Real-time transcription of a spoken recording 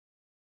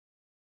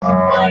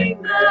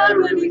flying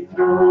merrily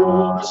through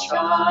the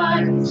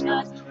shining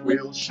skies.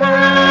 We'll share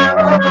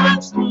our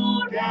lives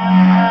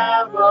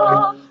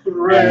together,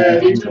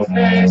 ready to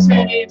face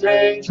any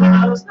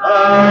dangers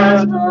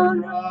that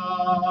arise.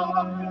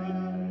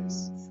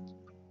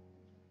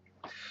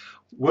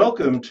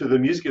 Welcome to the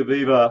Musica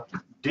Viva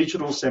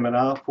digital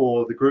seminar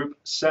for the group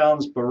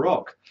Sounds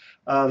Baroque.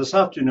 This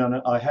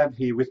afternoon I have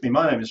here with me,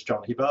 my name is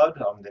John Hibbard,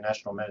 I'm the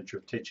National Manager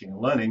of Teaching and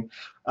Learning,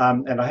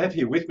 and I have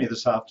here with me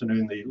this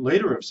afternoon the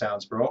leader of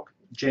Sounds Baroque,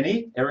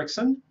 Jenny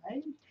Erickson,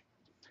 Hey.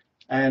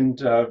 and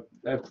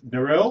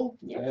Narelle,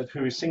 yes,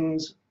 who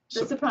sings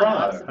the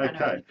soprano.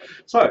 Okay,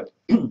 so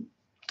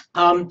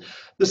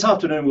this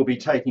afternoon we'll be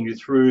taking you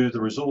through the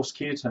resource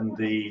kit and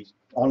the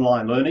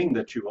online learning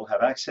that you will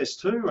have access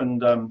to,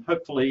 and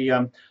hopefully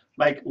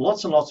make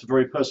lots and lots of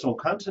very personal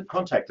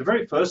contact. The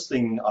very first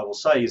thing I will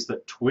say is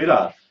that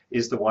Twitter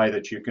is the way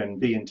that you can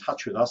be in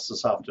touch with us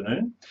this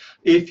afternoon.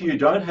 If you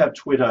don't have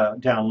Twitter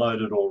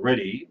downloaded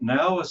already,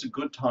 now is a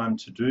good time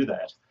to do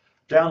that.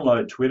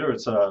 Download Twitter.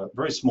 It's a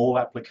very small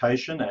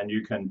application and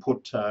you can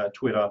put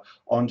Twitter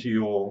onto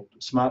your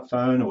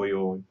smartphone or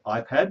your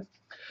iPad.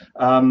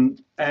 Then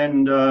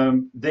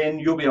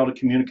you'll be able to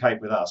communicate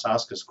with us,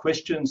 ask us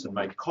questions and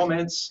make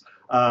comments,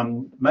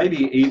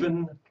 maybe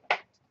even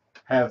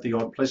have the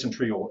odd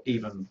pleasantry or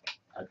even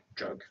a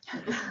joke.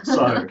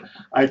 So,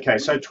 okay,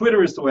 so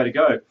Twitter is the way to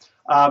go.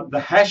 The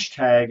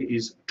hashtag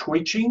is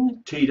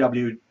tweetching,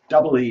 TWEETCHING,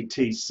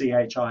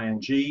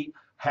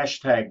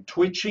 hashtag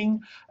tweetching,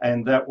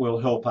 and that will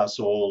help us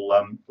all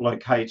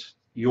locate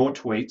your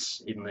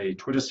tweets in the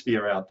Twitter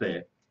sphere out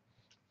there.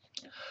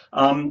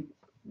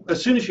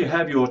 As soon as you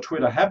have your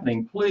Twitter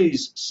happening,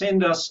 please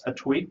send us a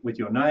tweet with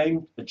your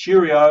name, the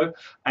cheerio,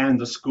 and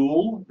the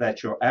school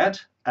that you're at,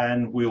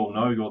 and we'll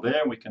know you're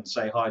there and we can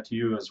say hi to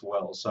you as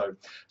well. So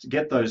to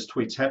get those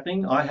tweets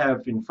happening, I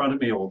have in front of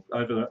me, or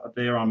over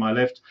there on my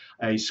left,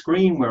 a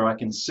screen where I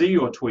can see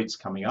your tweets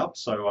coming up.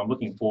 So I'm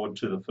looking forward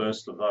to the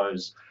first of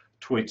those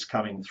tweets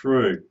coming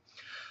through.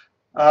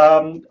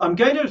 I'm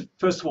going to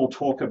first of all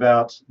talk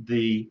about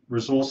the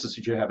resources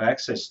that you have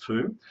access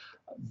to.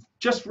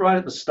 Just right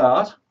at the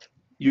start,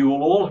 you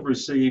will all have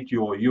received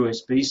your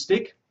USB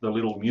stick, the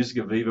little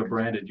Musica Viva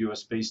branded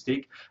USB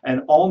stick,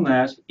 and on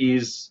that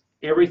is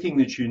everything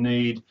that you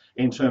need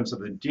in terms of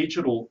the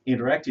digital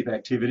interactive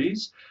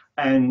activities.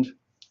 And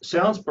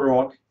Sounds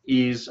Baroque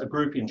is a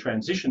group in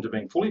transition to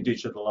being fully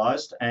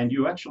digitalized, and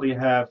you actually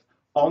have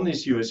on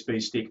this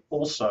USB stick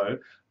also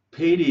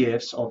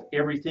PDFs of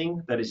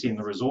everything that is in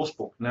the resource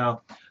book.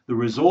 Now, the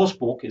resource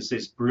book is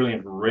this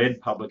brilliant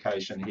red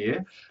publication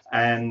here,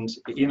 and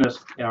in it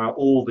are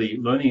all the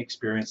learning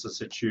experiences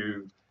that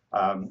you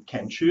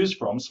can choose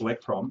from,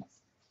 select from.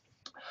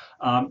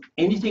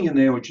 Anything in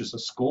there which is a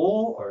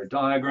score or a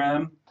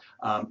diagram,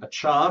 a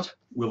chart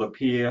will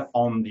appear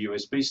on the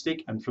USB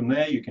stick, and from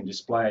there you can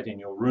display it in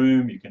your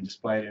room, you can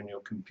display it in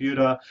your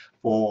computer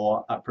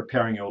for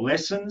preparing your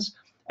lessons.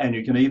 And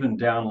you can even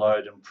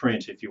download and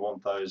print if you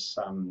want those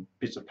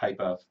bits of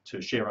paper to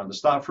share on the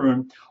staff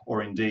room,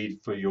 or indeed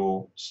for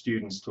your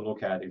students to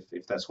look at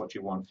if that's what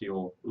you want for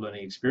your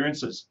learning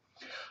experiences.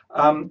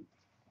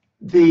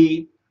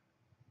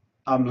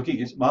 I'm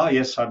looking at,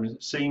 yes, I'm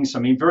seeing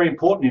some very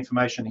important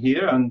information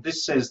here, and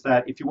this says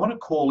that if you want to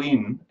call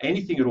in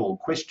anything at all,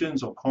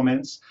 questions or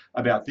comments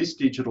about this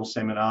digital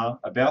seminar,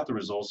 about the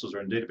resources, or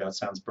indeed about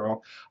Sounds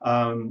Baroque,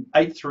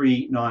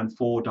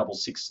 8394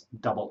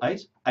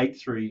 6688,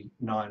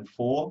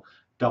 8394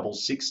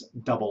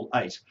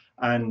 6688,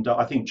 and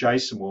I think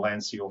Jason will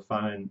answer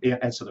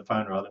the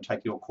phone rather than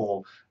take your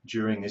call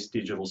during this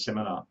digital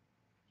seminar.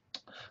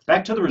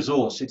 Back to the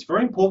resource. It's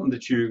very important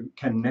that you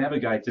can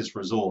navigate this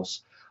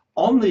resource.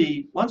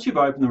 Once you've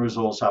opened the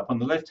resource up, on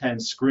the left-hand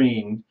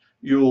screen,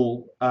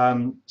 you'll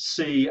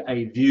see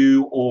a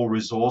View All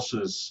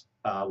Resources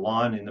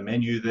line in the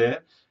menu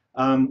there.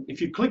 If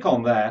you click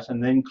on that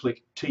and then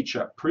click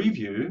Teacher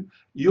Preview,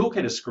 you'll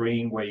get a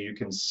screen where you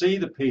can see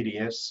the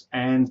PDFs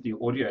and the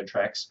audio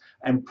tracks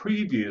and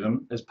preview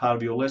them as part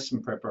of your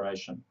lesson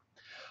preparation.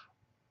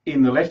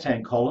 In the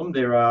left-hand column,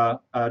 there are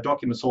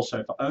documents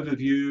also for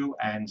overview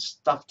and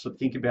stuff to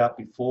think about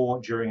before,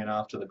 during, and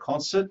after the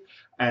concert.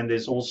 And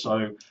there's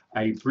also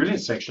a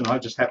brilliant section. I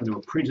just happened to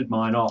have printed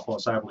mine off. I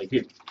was able to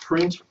hit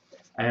print,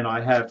 and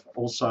I have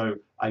also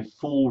a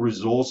full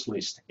resource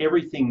list.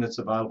 Everything that's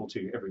available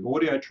to you, every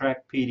audio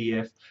track,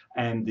 PDF,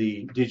 and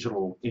the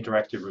digital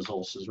interactive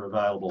resources are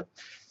available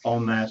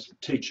on that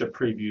teacher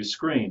preview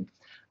screen.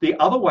 The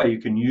other way you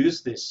can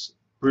use this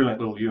brilliant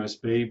little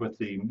USB with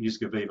the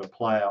Musica Viva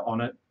player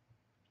on it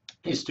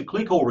is to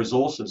click All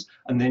Resources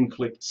and then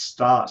click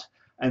Start.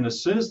 And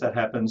as soon as that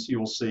happens,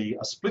 you'll see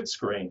a split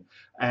screen.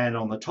 And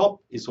on the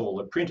top is all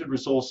the printed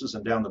resources,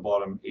 and down the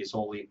bottom is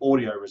all the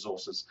audio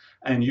resources.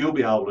 And you'll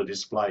be able to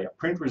display a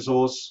print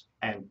resource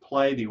and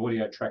play the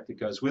audio track that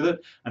goes with it.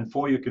 And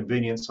for your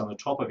convenience, on the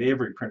top of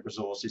every print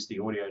resource is the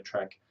audio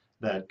track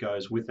that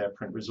goes with that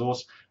print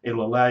resource.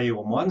 It'll allow you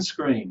on one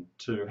screen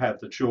to have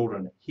the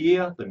children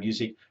hear the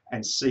music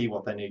and see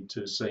what they need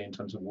to see in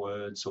terms of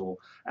words or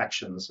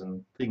actions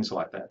and things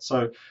like that.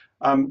 So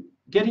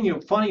finding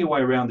your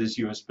way around this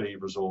USB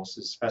resource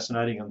is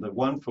fascinating, and the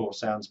one for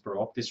Sounds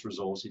Baroque, this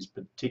resource is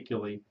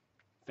particularly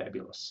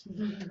fabulous.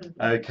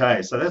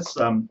 Okay, so that's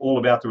all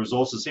about the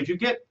resources. If you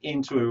get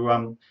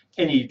into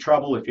any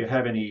trouble, if you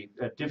have any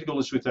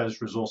difficulties with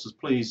those resources,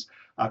 please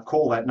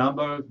call that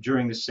number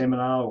during this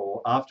seminar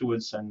or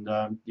afterwards, and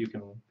you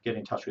can get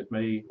in touch with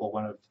me or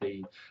one of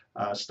the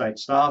state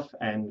staff,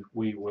 and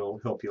we will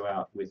help you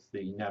out with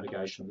the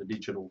navigation of the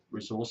digital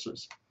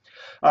resources.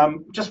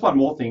 Just one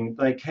more thing,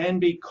 they can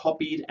be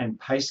copied and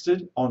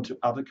pasted onto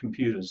other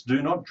computers.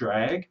 Do not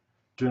drag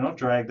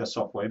the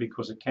software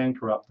because it can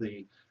corrupt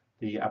the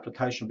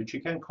application, but you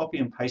can copy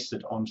and paste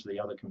it onto the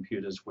other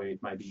computers where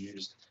it may be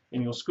used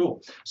in your school.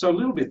 So a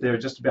little bit there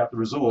just about the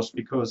resource,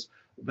 because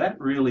that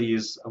really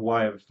is a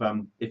way of,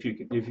 if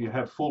you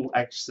have full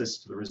access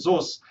to the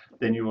resource,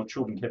 then your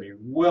children can be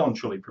well and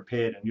truly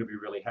prepared, and you'll be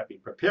really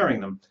happy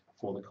preparing them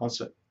for the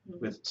concert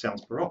with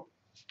Sounds Baroque.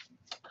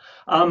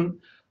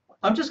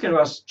 I'm just going to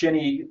ask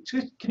Jenny,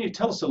 can you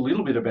tell us a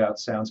little bit about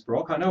Sounds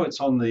Baroque? I know it's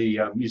on the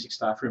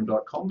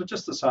musicstaffroom.com, but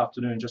just this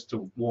afternoon, just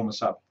to warm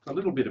us up, a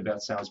little bit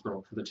about Sounds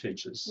Baroque for the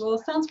teachers. Well,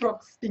 Sounds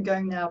Baroque's been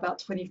going now about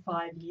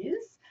 25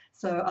 years.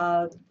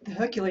 So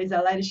Hercules,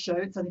 our latest show,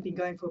 it's only been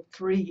going for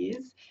 3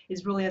 years,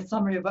 is really a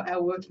summary of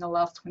our work in the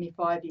last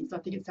 25 years. I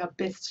think it's our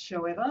best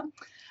show ever.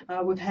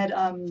 We've had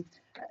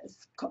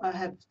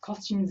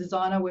costume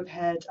designer, we've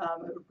had a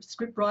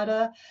script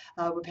writer,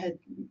 we've had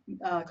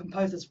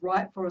composers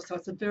write for us. So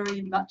it's a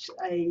very much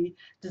a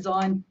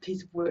design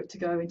piece of work to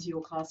go into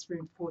your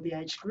classroom for the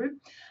age group.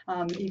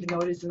 Even though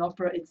it is an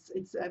opera,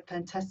 it's a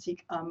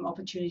fantastic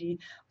opportunity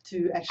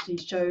to actually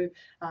show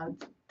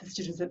the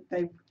students that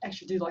they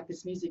actually do like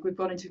this music. We've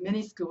got into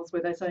many schools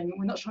where they're saying,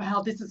 we're not sure how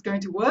this is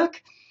going to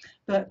work,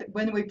 but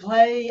when we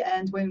play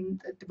and when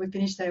we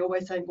finish, they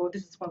always say, well,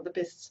 this is one of the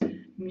best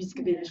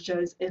music theatre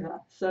shows ever.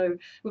 So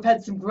we've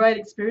had some great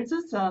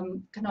experiences.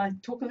 Can I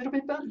talk a little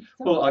bit about that?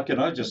 Well, can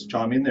I just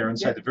chime in there and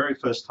say the very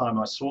first time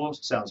I saw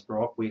Sounds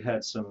Baroque, we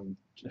had some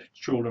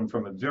children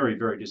from a very,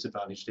 very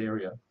disadvantaged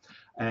area,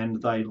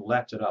 and they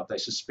lapped it up. They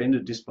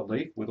suspended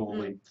disbelief with all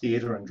the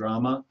theatre and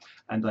drama,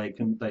 and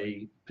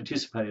they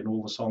participated in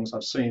all the songs.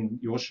 I've seen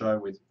your show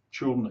with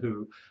children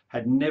who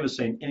had never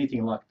seen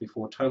anything like it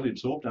before, totally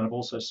absorbed, and I've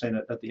also seen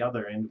it at the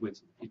other end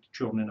with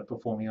children in a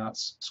performing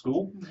arts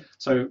school.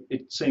 So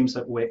it seems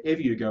that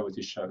wherever you go with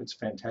this show, it's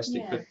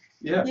fantastic. But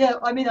yeah,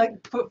 I mean,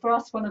 for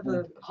us, one of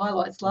the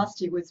highlights last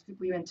year was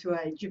we went to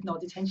a juvenile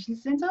detention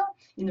centre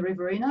in the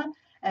Riverina,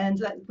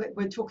 and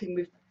we're talking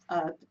with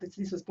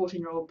this was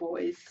 14-year-old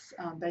boys,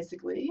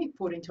 basically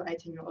 14 to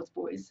 18-year-old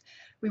boys.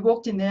 We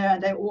walked in there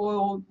and they were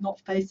all not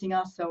facing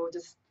us, they were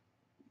just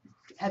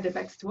had their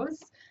backs to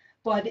us.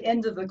 By the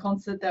end of the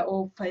concert, they're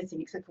all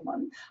facing, except for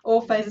one,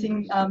 all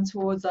facing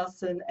towards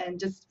us and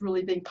just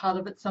really being part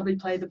of it. Somebody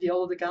played the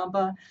viola da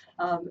gamba.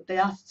 They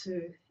asked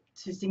to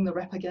sing the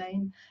rap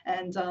again,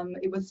 and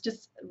it was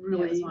just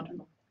really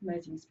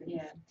amazing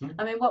experience. Yeah,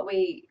 I mean, what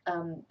we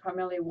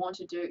primarily want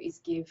to do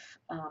is give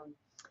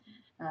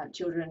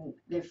children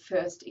their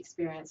first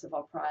experience of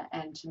opera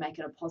and to make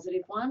it a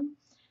positive one.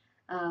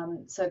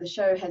 So the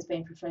show has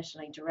been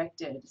professionally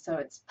directed, so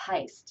it's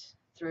paced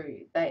through.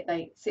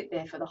 They sit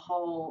there for the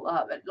whole.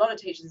 A lot of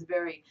teachers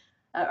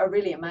are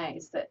really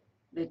amazed that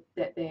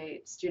their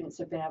students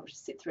have been able to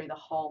sit through the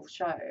whole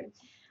show,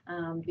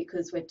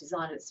 because we've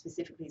designed it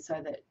specifically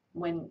so that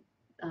when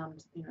a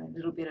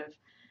little bit of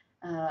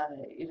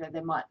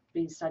there might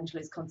be starting to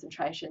lose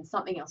concentration,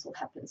 something else will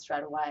happen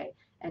straight away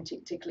and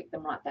to click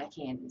them right back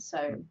in.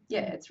 So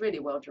yeah, it's really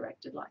well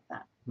directed like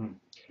that.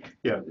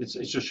 Yeah, it's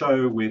a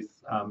show with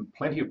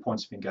plenty of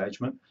points of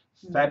engagement,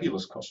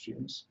 fabulous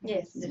costumes,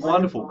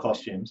 wonderful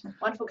costumes,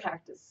 wonderful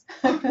characters,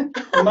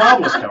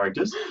 marvellous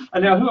characters.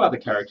 And now, who are the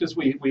characters?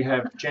 We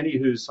have Jenny,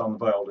 who's on the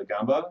viola da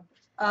gamba.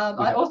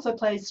 I also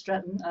play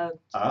Stratton,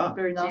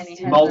 very nice.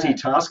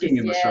 Multitasking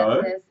in the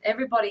show.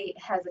 Everybody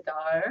has a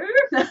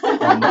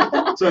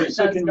go.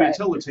 So can we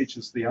tell the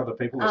teachers, the other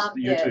people,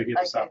 you two here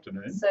this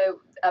afternoon? So,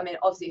 I mean,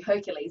 obviously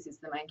Hercules is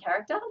the main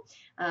character,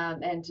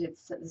 and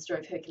it's the story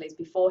of Hercules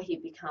before he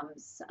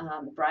becomes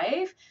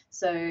brave.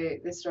 So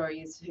the story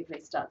is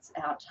Hercules starts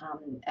out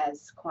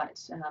as quite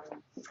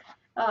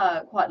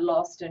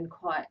lost and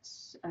quite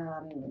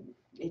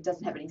he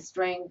doesn't have any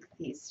strength.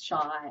 He's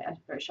shy, a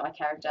very shy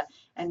character,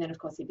 and then of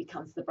course he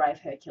becomes the brave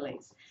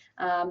Hercules.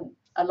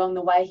 Along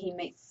the way, he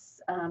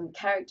meets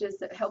characters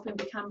that help him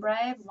become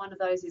brave. One of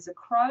those is a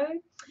crow,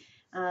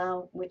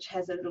 which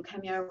has a little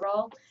cameo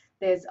role.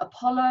 There's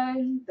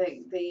Apollo,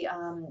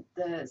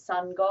 the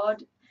sun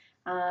god,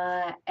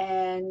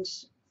 and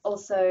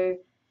also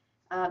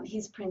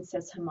his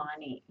princess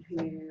Hermione,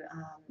 who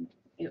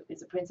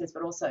is a princess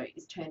but also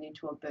is turned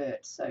into a bird.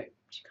 So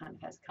she kind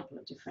of has a couple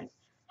of different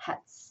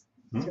hats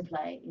to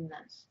play in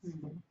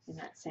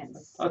that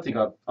sense. I think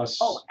I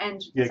Oh,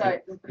 and yeah, so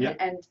yeah.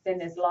 and then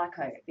there's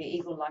Lyco, the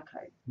evil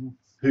Lyco.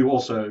 Who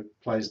also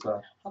plays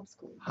the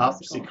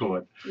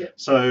harpsichord. Yeah.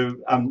 So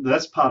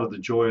that's part of the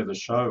joy of the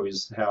show,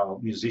 is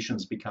how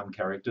musicians become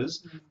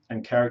characters,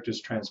 and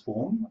characters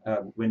transform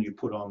when you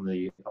put on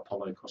the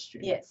Apollo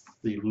costume. Yes.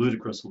 The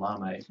ludicrous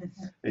lame.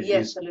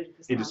 Yes, the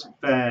ludicrous It lame. is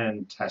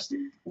fantastic.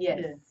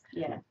 Yes.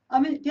 Yeah. I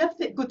mean, the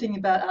other good thing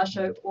about our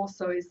show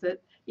also is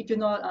that if you're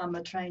not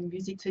a trained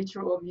music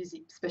teacher or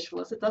music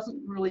specialist, it doesn't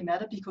really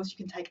matter, because you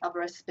can take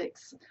other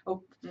aspects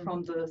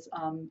from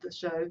the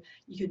show.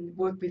 You can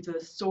work with the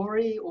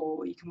story,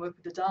 or you can work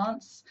with the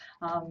dance.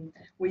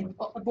 We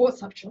bought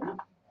some.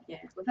 Yeah,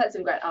 we've had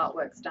some great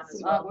artworks done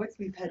as well. Artworks.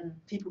 We've had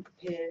people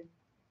prepare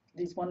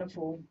these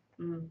wonderful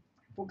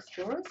books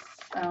for us.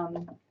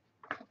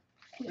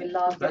 We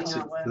love getting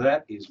artwork.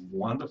 That is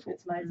wonderful.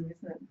 It's amazing,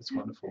 isn't it? It's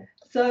wonderful.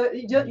 So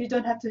you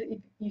don't have to, if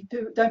you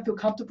don't feel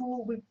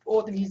comfortable with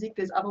all the music,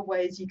 there's other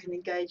ways you can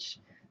engage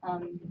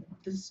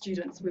the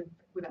students with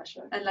our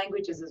show. And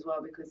languages as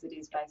well, because it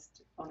is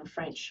based on a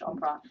French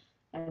opera,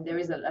 and there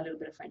is a little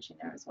bit of French in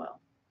there as well.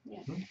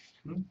 Yeah.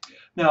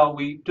 Now,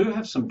 we do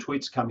have some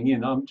tweets coming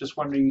in. I'm just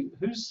wondering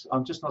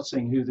I'm just not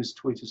seeing who this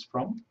tweet is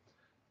from.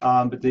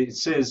 But it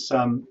says,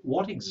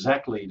 what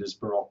exactly does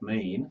Baroque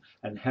mean,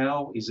 and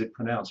how is it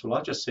pronounced? Well,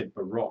 I just said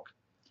Baroque.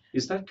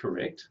 Is that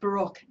correct?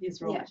 Baroque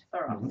is right. Yeah,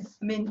 Baroque.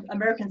 I mean,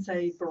 Americans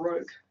say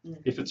Baroque.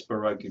 If it's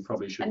Baroque, you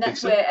probably should and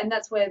fix that's it. and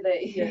that's where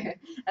the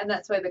and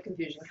that's where the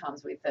confusion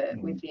comes with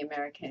the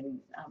American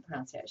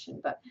pronunciation.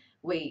 But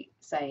we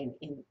say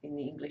in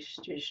the English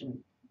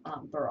tradition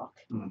Baroque.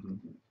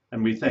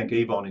 And we thank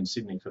Yvonne in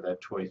Sydney for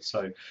that tweet.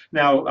 So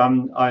now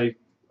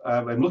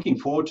I'm looking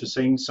forward to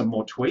seeing some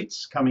more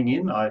tweets coming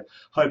in. I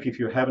hope if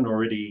you haven't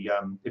already,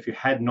 if you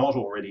had not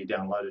already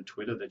downloaded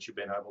Twitter, that you've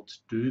been able to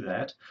do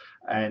that.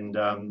 And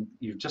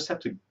you just have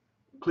to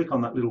click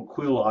on that little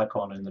quill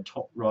icon in the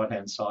top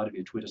right-hand side of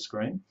your Twitter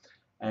screen,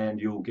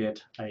 and you'll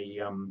get a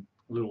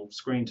little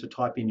screen to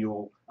type in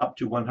your up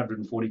to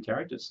 140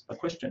 characters. A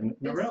question,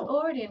 There's Narelle.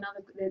 already another.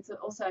 There's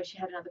also, she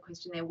had another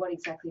question there. What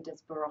exactly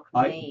does Baroque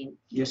mean?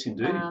 Yes,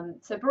 indeed.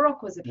 So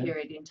Baroque was a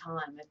period in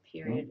time, a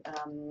period.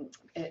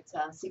 It's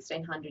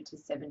 1600 to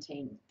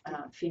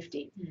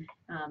 1750.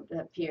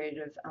 A period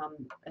of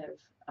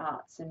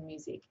arts and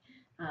music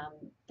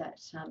that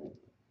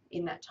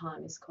in that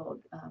time is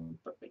called.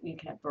 You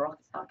can have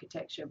Baroque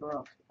architecture,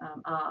 Baroque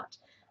art,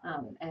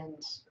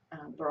 and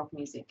Baroque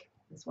music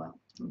as well.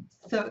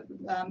 So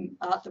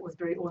art that was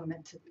very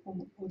ornamented.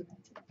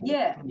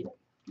 Yeah.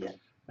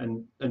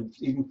 And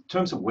in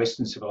terms of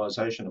Western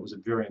civilization, it was a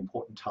very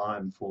important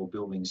time for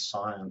building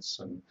science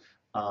and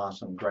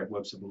art and great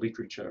works of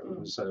literature. It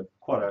was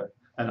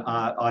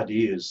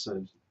ideas,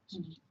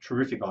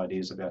 terrific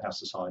ideas about how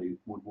society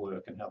would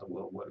work and how the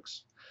world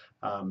works.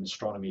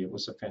 Astronomy, it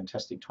was a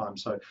fantastic time.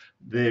 So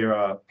there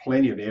are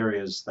plenty of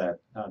areas that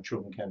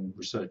children can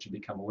research and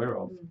become aware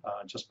of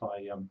just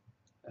by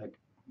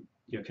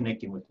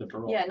connecting with the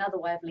Baroque. Yeah, another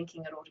way of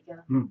linking it all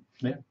together.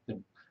 Yeah,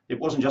 it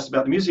wasn't just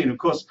about the music, and of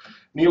course,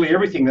 nearly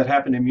everything that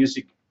happened in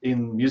music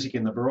in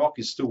the Baroque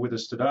is still with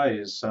us today.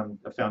 Is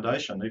a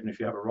foundation. Even if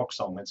you have a rock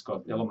song, it's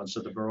got elements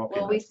of the Baroque.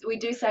 Well, in it. we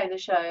do say in the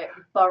show,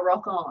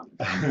 Baroque on.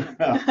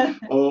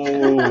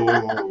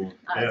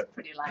 It's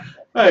pretty lame.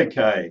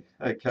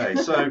 Okay.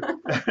 So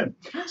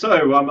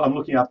I'm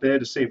looking up there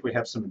to see if we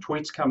have some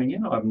tweets coming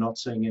in. I'm not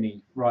seeing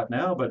any right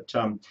now, but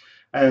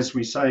as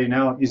we say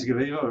now at Music of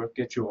Viva,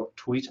 get your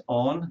tweet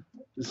on.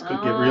 This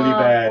could get really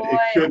bad. Boy,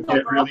 It could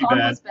get really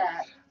bad.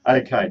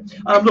 Okay.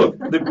 Look,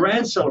 the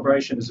Grand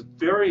Celebration is a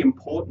very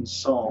important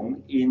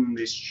song in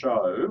this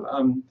show.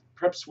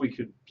 Perhaps we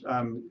could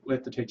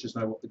let the teachers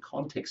know what the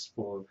context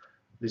for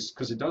this,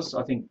 because it does,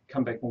 I think,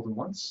 come back more than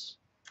once.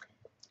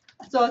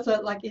 So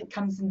like it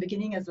comes in the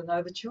beginning as an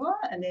overture,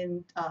 and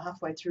then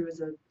halfway through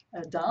as a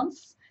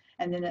dance,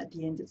 and then at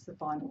the end it's the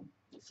final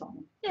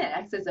song. Yeah, it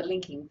acts as a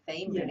linking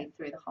theme really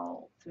through the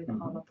whole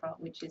opera,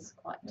 which is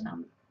quite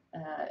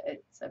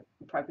it's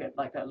appropriate.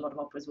 Like a lot of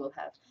operas will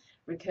have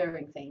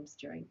recurring themes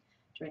during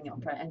the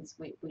opera, and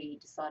we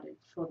decided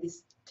for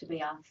this to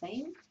be our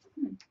theme.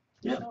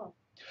 Yeah. Sure.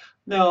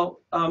 Now,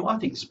 I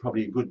think it's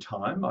probably a good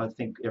time. I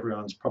think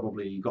everyone's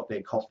probably got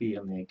their coffee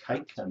and their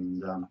cake,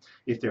 and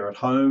if they're at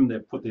home,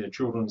 they've put their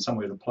children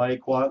somewhere to play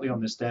quietly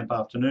on this damp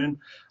afternoon.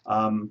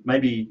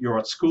 Maybe you're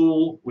at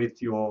school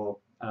with your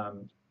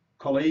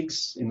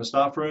colleagues in the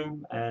staff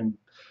room, and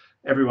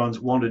everyone's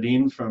wandered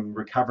in from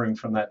recovering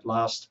from that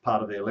last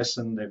part of their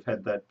lesson. They've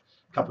had that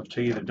cup of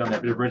tea, they've done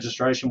that bit of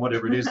registration,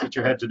 whatever it is that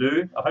you had to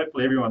do.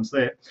 Hopefully everyone's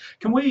there.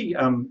 Can we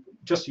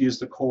just use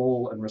the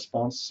call and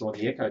response, or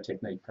the echo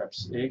technique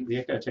perhaps, the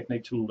echo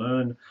technique, to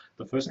learn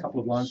the first couple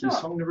of lines of the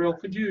song? Narelle,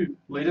 could you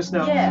lead us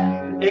now?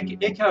 Yeah.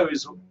 Echo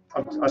is,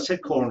 I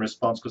said call and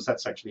response because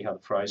that's actually how the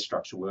phrase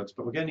structure works,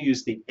 but we're going to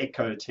use the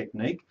echo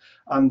technique.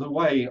 And the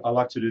way I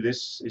like to do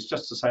this is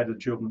just to say to the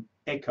children,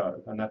 echo,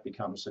 and that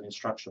becomes an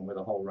instruction with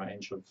a whole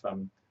range of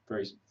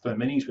very firm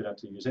meanings. We don't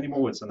have to use any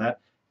more words than that.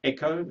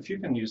 Echo, if you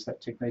can use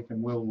that technique,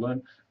 and we'll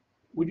learn.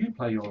 would you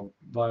play your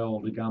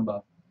viola da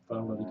gamba,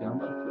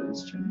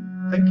 please, Jenny?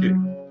 Thank you.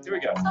 Here we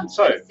go. So I'm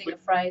So, going to sing a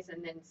phrase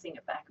and then sing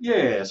it back.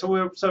 yeah,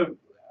 so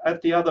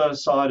at the other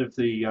side of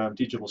the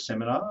digital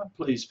seminar,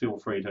 please feel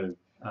free to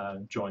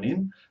join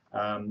in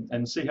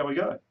and see how we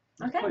go.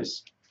 Okay.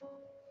 Please.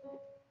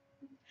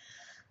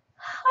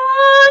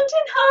 Hand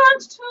in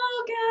hand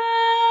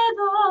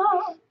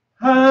together,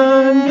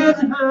 Hand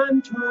in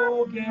hand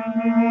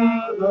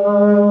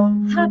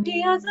together,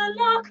 happy as a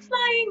lark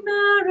flying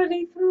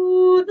merrily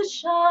through the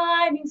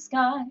shining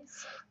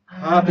skies.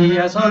 happy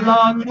as a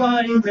lark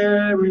flying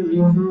merrily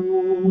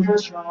through the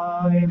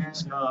shining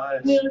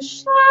skies. We'll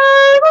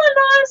share our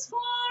lives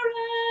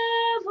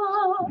forever,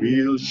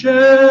 We'll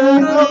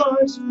share our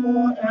lives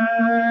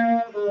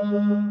forever,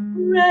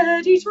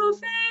 ready to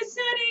face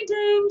any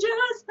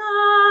dangers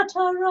that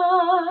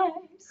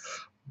arise.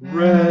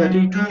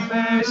 ready to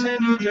face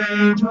any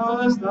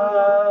dangers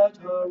that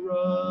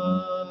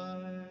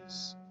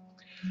arise.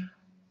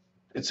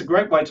 It's a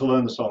great way to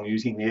learn the song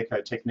using the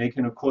echo technique,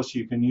 and of course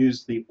you can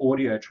use the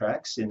audio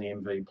tracks in the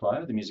MV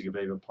player, the Music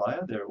Aviva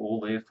player. They're all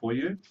there for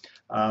you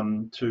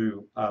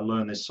to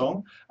learn this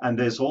song. And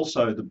there's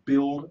also the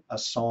Build a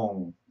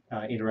Song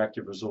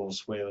interactive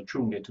resource where the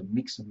children get to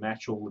mix and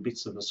match all the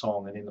bits of the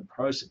song, and in the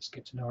process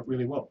get to know it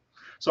really well.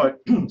 So,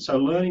 so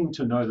learning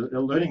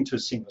to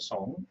sing the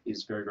song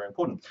is very, very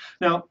important.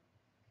 Now,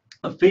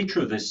 a feature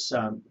of this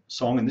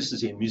song, and this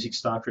is in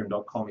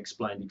musicstaffroom.com,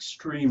 explained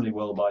extremely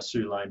well by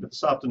Sue Lane, but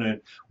this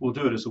afternoon we'll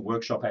do it as a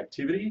workshop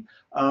activity.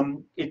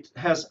 It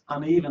has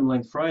uneven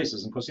length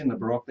phrases, and of course in the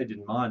Baroque they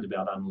didn't mind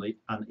about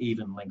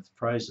uneven length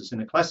phrases. In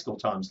the classical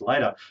times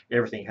later,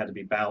 everything had to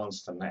be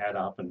balanced and add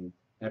up and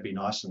that'd be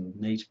nice and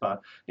neat, but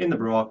in the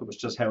Baroque it was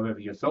just however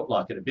you felt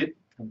like it a bit.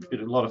 A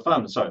lot of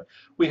fun. So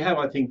we have,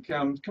 I think,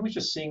 can we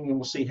just sing and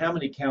we'll see how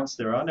many counts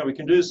there are. Now we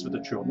can do this with the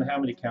children. How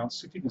many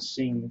counts? If you can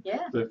sing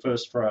the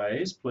first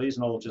phrase, please,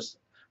 and I'll just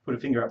put a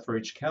finger up for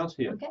each count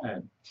here. Okay.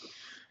 And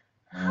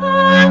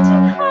Hand in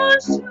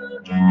hand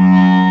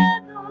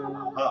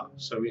together.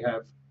 so we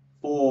have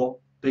 4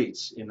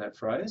 beats in that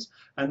phrase.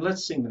 And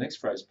let's sing the next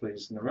phrase,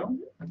 please, Narelle.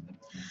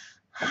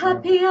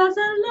 Happy as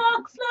a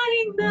lark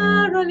flying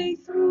merrily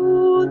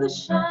through the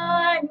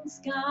shining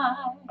sky.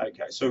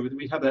 Okay, so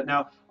we have that.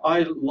 Now,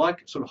 I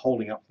like sort of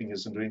holding up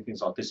fingers and doing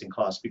things like this in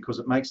class because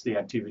it makes the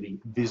activity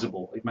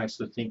visible. It makes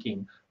the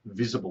thinking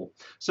visible.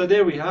 So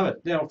there we have it.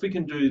 Now, if we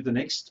can do the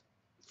next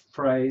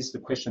phrase, the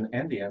question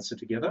and the answer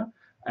together,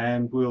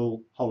 and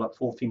we'll hold up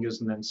 4 fingers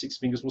and then 6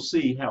 fingers. We'll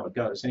see how it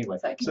goes anyway.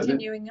 So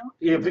continuing on?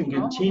 Yeah, we can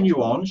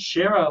continue on,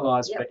 share our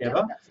lives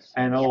forever,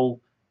 and Yep. I'll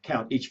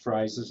count each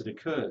phrase as it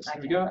occurs. Okay.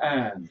 Here we go,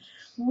 and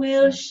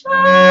We'll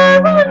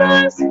share our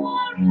lives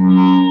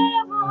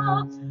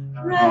forever,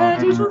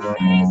 ready to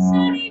face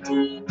any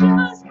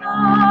dangers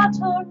that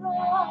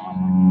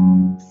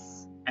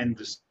arise. and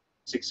the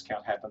 6th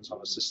count happens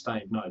on a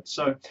sustained note.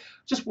 So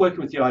just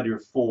working with the idea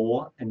of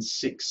 4 and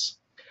 6.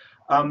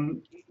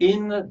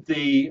 In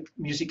the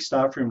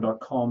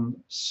musicstaffroom.com,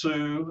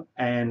 Sue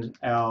and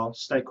our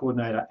state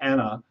coordinator,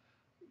 Anna,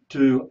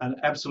 do an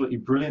absolutely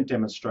brilliant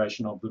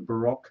demonstration of the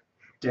Baroque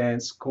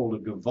dance called a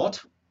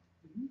gavotte.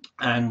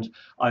 And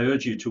I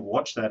urge you to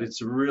watch that.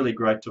 It's really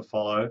great to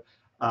follow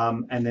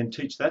and then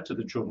teach that to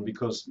the children,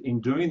 because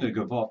in doing the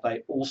gavotte,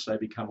 they also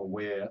become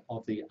aware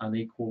of the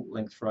unequal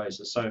length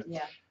phrases. So,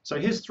 so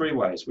here's 3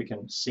 ways. We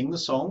can sing the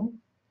song,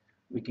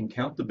 we can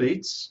count the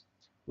beats,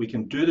 we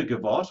can do the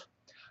gavotte.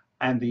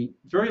 And the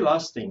very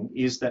last thing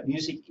is that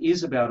music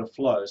is about a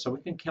flow. So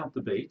we can count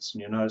the beats,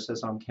 and you'll notice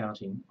as I'm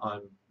counting,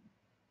 I'm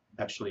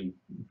actually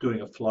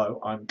doing a flow.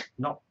 I'm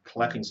not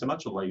clapping so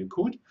much, although you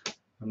could.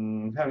 I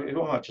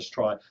might just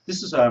try.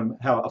 This is how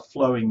a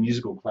flowing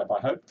musical clap, I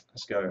hope.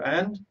 Let's go.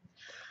 And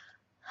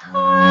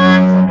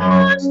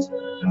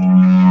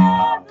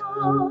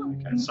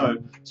okay,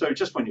 so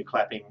just when you're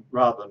clapping,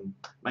 rather than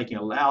making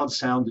a loud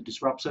sound that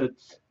disrupts it,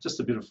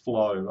 just a bit of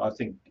flow. I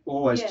think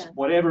always,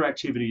 whatever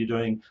activity you're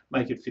doing,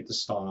 make it fit the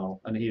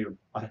style. And here,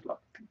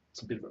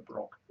 it's a bit of a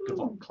Baroque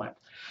gavotte clap.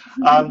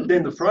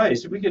 Then the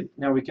phrase. If we could,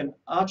 now we can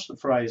arch the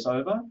phrase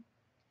over,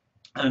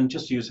 and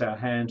just use our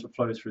hand to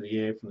flow through the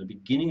air from the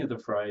beginning of the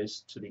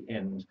phrase to the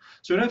end.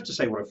 So we don't have to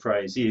say what a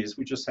phrase is,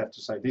 we just have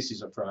to say this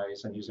is a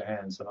phrase and use our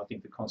hands, and I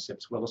think the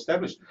concept's well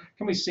established.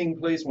 Can we sing,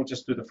 please? We'll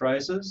just do the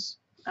phrases.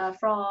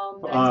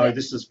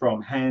 This is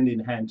from Hand in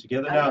Hand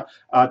Together.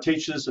 Now,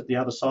 teachers at the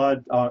other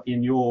side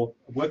in your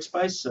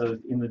workspace,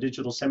 in the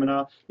digital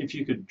seminar, if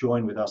you could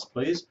join with us,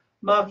 please,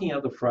 marking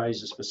out the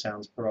phrases for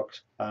Sounds Baroque,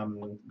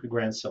 the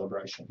grand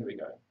celebration. Here we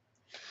go.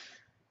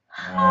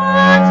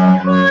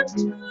 Hand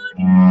together,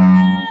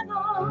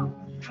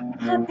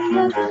 happy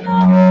as a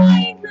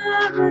lark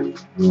merrily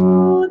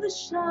through the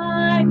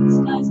shining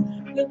skies.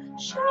 We'll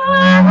share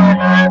our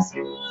lives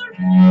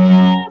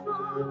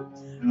forever,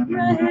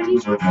 ready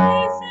to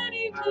face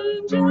any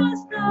dangers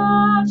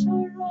that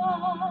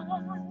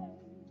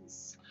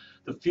arise.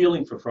 The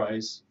feeling for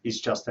phrase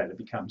is just that, it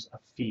becomes a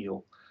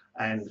feel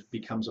and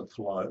becomes a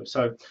flow.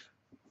 So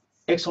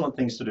excellent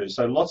things to do.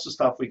 So lots of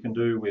stuff we can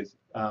do with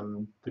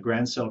the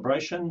grand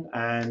celebration,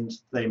 and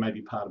they may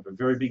be part of a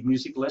very big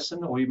music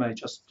lesson, or you may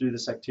just do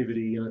this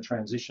activity in a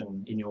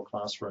transition in your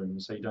classroom,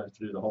 so you don't have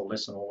to do the whole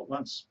lesson all at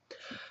once.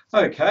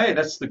 Okay,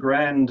 that's the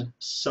grand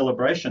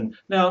celebration.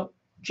 Now,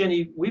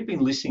 Jenny, we've been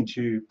listening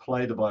to you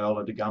play the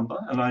viola da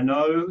gamba, and I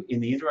know in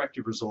the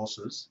interactive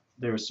resources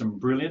there is some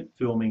brilliant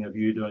filming of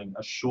you doing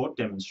a short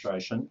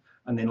demonstration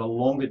and then a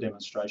longer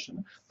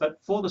demonstration.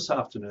 But for this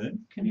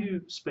afternoon, can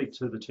you speak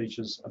to the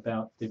teachers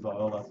about the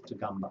viola da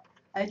gamba?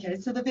 Okay,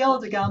 so the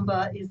viola da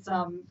gamba is,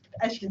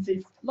 as you can see,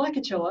 it's like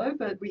a cello,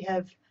 but we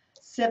have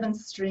 7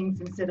 strings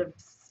instead of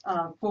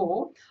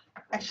 4.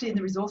 Actually, in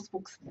the resource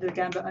books, the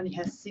gamba only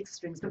has 6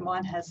 strings, but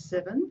mine has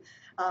 7.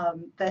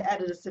 They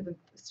added a 7th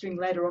string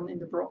later on in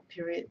the Baroque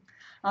period.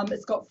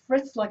 It's got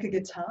frets like a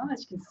guitar,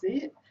 as you can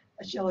see.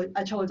 A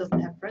cello doesn't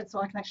have frets, so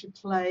I can actually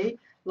play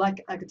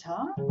like a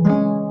guitar.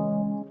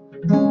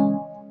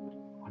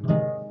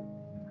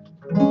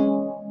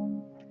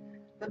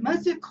 But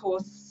mostly, of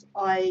course,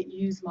 I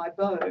use my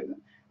bow.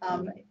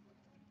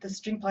 The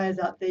string players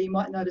out there, you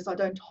might notice I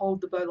don't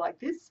hold the bow like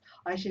this.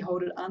 I actually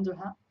hold it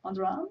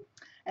underarm.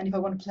 And if I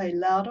want to play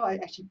louder, I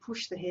actually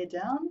push the hair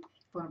down.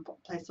 If I want to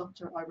play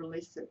softer, I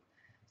release it.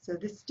 So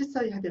this, just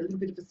so you have a little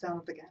bit of a sound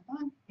of the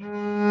gamba.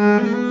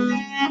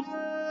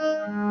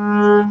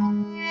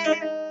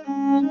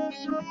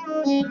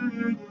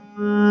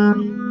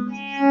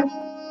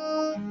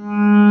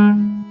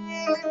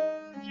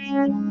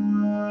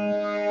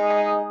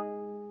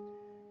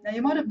 Now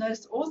you might have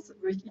noticed also,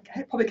 you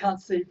probably can't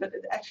see, but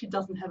it actually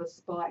doesn't have a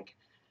spike.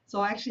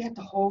 So I actually have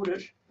to hold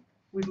it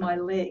with my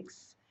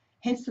legs.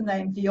 Hence the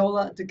name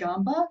viola da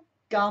gamba,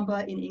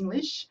 gamba in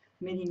English,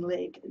 meaning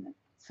leg.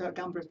 So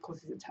gamba, of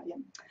course, is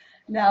Italian.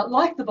 Now,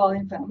 like the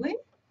violin family,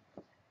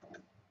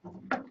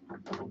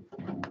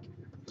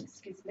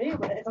 excuse me,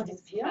 whatever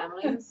disappear.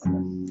 Families.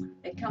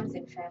 It comes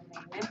in family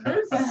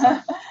members.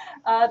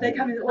 They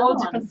come in all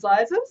different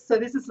sizes. So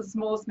this is the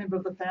smallest member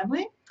of the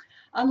family.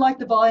 Unlike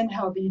the violin,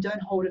 however, you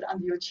don't hold it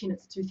under your chin.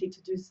 It's too thick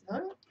to do so.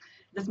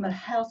 It doesn't matter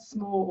how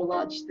small or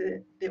large,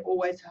 they're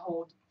always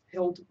held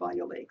by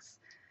your legs.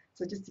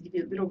 So just to give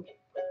you a little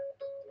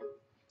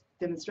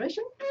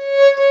demonstration.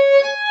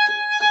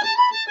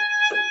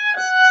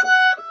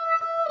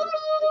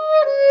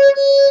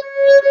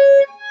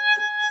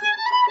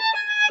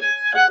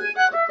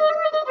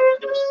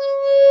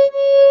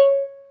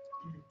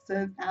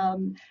 So,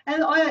 and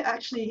I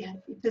actually,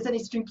 if there's any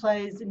string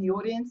players in the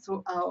audience,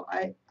 or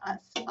I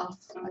ask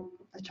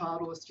a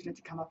child or a student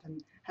to come up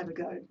and have a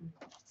go.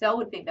 So I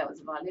would think that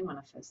was a violin when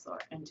I first saw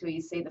it, until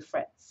you see the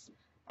frets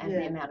and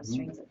the amount of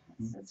strings it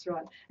has. That's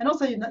right. And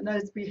also you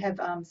notice we have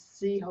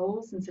C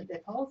holes instead of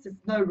F holes. There's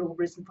no real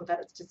reason for that.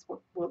 It's just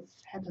what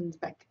happened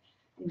back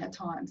in that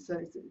time.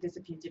 So there's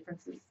a few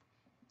differences.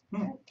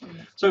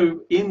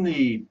 So in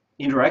the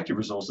interactive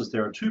resources,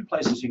 there are 2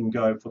 places you can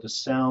go for the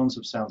sounds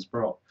of Sounds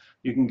Baroque.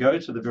 You can go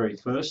to the very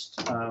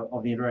first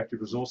of the interactive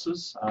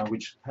resources,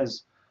 which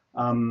has,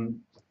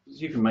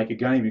 you can make a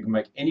game, you can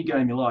make any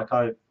game you like.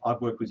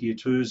 I've worked with Year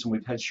 2s and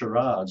we've had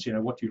charades, you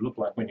know, what do you look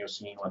like when you're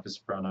singing like a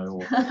soprano,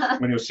 or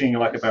when you're singing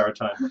like a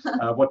baritone?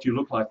 What do you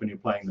look like when you're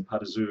playing the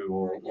padazoo,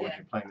 or when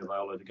you're playing the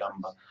viola da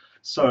gamba?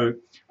 So,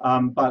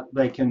 but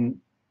they can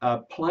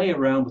play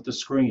around with the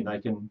screen. They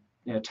can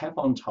tap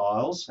on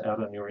tiles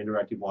out on your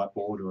interactive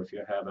whiteboard, or if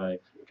you have a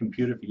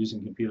computer, if you're using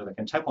a computer, they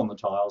can tap on the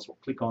tiles or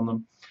click on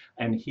them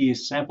and hear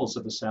samples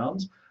of the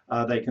sounds.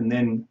 They can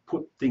then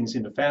put things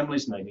into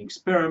families and they can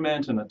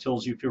experiment, and it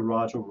tells you if you're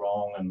right or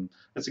wrong, and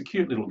it's a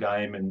cute little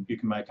game, and you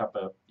can make up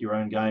your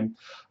own game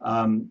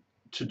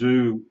to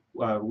do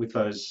with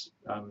those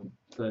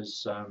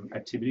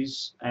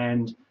activities.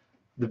 And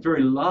the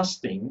very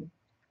last thing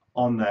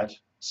on that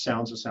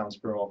Sounds of Sounds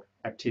Baroque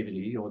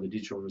activity, or the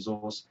digital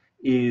resource,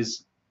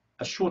 is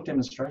a short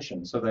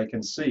demonstration, so they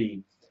can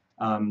see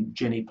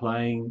Jenny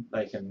playing,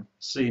 they can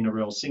see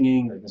Narelle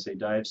singing, they can see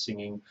Dave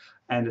singing,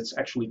 and it's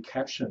actually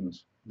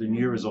captioned. The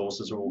new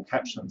resources are all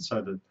captioned,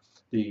 so that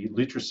the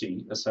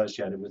literacy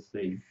associated with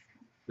the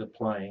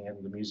playing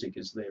and the music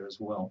is there as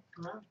well.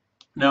 Wow.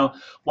 Now,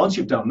 once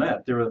you've done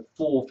that, there are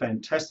 4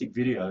 fantastic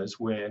videos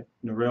where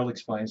Narelle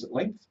explains at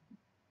length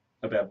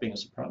about being a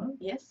soprano.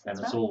 Yes, and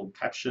it's right. all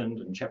captioned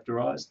and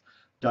chapterized.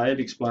 Dave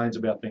explains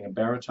about being a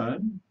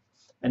baritone,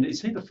 and is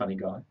he the funny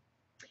guy?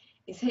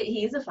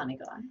 He is a funny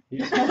guy.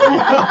 You're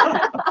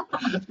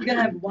going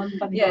to have one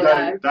funny Yeah,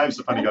 guy. no. Dave's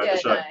the funny guy in the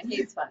show. No,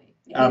 he's funny.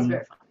 He's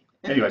very funny.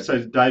 Anyway, so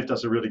Dave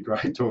does a really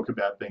great talk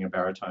about being a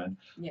baritone.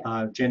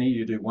 Yeah. Jenny,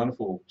 you do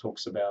wonderful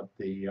talks about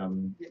the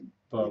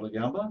viola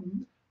gamba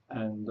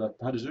and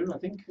padazoo, I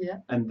think. Yeah.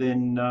 And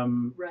then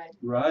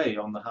Ray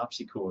on the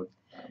harpsichord.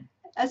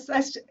 That's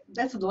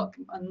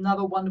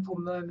another wonderful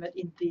moment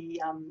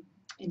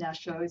in our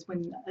shows,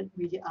 when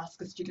we ask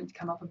a student to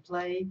come up and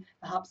play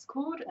the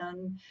harpsichord.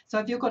 And so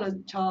if you've got a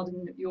child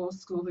in your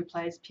school who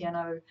plays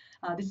piano,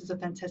 this is a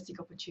fantastic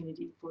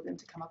opportunity for them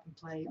to come up and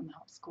play on the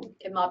harpsichord.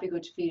 It might be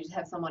good for you to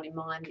have someone in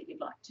mind that you'd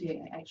like to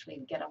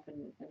actually get up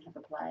and have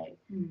a play,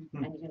 and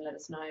you can let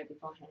us know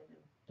beforehand.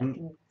 Mm.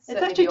 can It's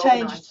certainly actually be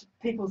changed organised.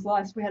 people's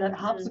lives. We had a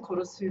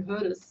harpsichordist who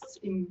heard us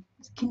in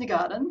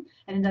kindergarten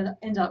and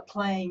ended up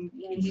playing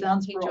Yeah, in he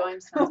Sounds joined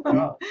Baroque. Sounds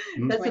Baroque.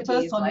 That's the 20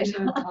 first years time we later.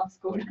 heard the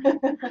harpsichord.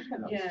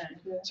 Yeah.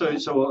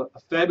 So a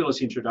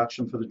fabulous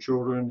introduction for the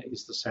children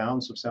is the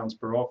sounds of Sounds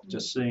Baroque.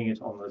 Just seeing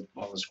it on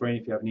the screen.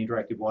 If you have an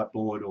interactive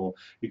whiteboard, or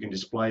you can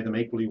display them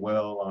equally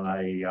well on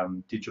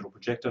a digital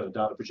projector, a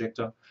data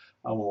projector,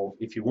 or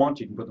if you want,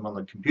 you can put them on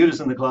the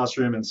computers in the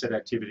classroom and set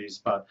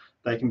activities. But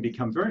they can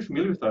become very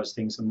familiar with those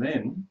things, and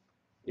then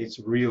it's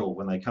real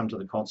when they come to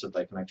the concert.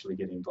 They can actually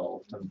get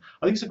involved. And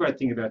I think it's a great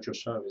thing about your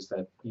show is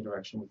that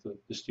interaction with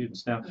the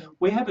students. Now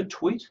we have a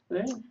tweet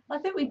there. I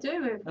think we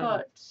do. We've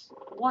got,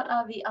 what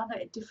are the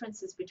other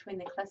differences between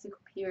the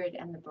classical period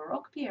and the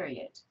Baroque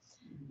period?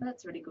 Well,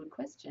 that's a really good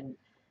question.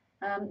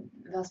 I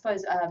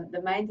suppose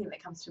the main thing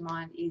that comes to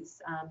mind is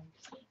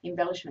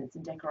embellishments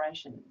and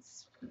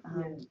decorations.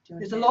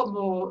 There's a lot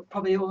more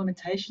probably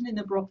ornamentation in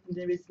the Baroque than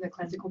there is in the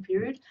classical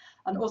period,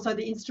 and also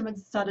the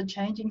instruments started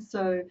changing.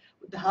 So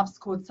the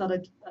harpsichord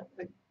started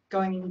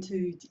going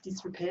into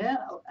disrepair,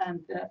 and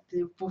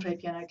the forte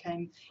piano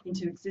came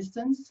into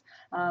existence.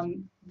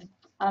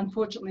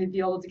 Unfortunately,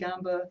 viola da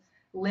gamba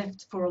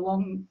left for a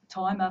long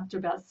time after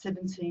about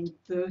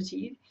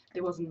 1730.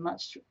 There wasn't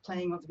much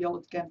playing of the viola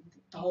da gamba.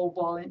 The whole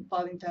violin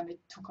family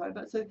took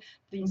over, so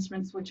the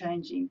instruments were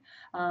changing,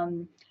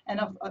 and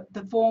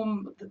the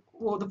form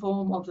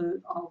of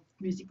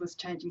music was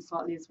changing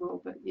slightly as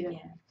well. But yeah.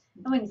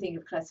 And when you think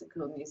of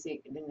classical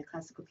music in the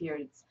classical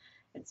period,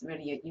 it's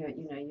really your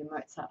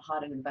Mozart,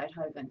 Haydn, and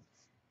Beethoven,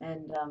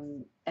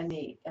 and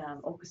the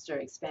orchestra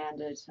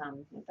expanded.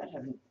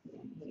 Beethoven,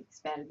 he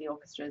expanded the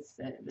orchestras.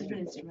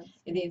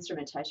 The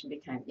instrumentation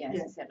became,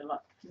 as I said,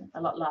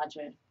 a lot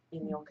larger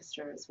in the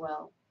orchestra as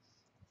well.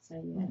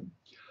 So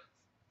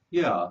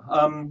Yeah.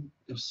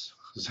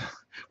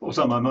 What was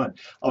on my mind?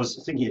 I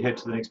was thinking ahead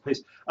to the next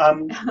piece.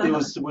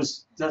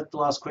 Was that the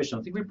last question?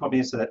 I think we probably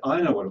answered that. I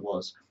know what it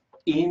was.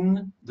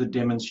 In the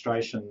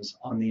demonstrations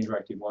on the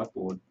interactive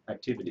whiteboard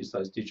activities,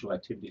 those digital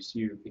activities,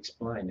 you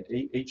explain,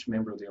 each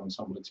member of the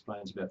ensemble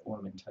explains about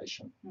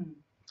ornamentation.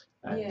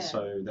 And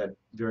so that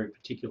very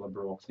particular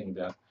Baroque thing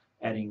about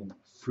adding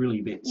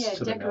frilly bits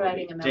to the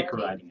melody,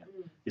 decorating it,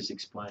 is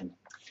explained.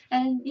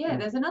 And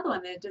there's another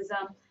one there. Does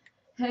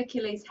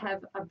Hercules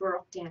have a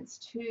Baroque dance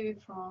too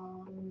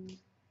from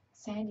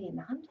Sandy and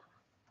the Hunter?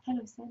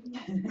 Hello, Sandy.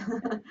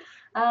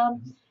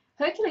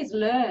 Hercules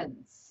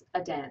learns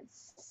a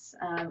dance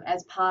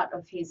as part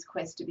of his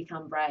quest to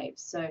become brave.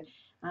 So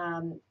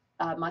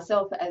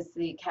myself, as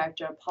the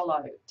character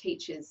Apollo,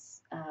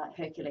 teaches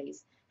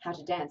Hercules how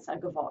to dance a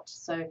gavotte.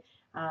 So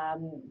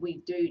we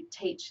do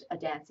teach a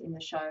dance in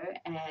the show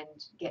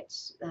and get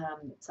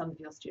some of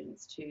your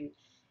students to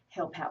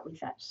help out with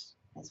that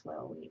as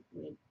well.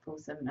 We pull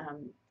some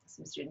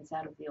students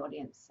out of the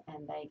audience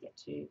and they get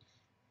to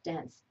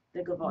dance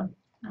the gavotte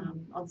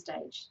on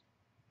stage.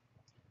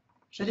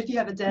 But if you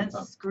have a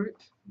dance group,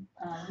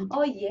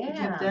 if you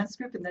have a dance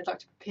group and they'd like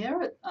to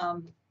prepare it,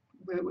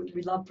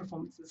 we love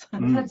performances.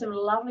 We've had some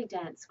lovely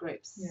dance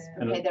groups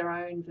prepare their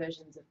own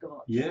versions of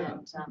gavottes,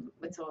 and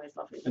it's always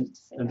lovely to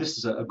see. And this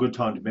is a good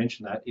time to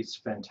mention that. It's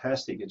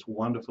fantastic. It's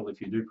wonderful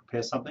if you do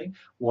prepare something.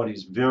 What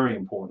is very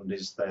important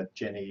is that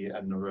Jenny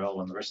and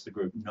Narelle and the rest of the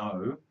group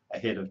know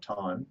ahead of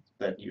time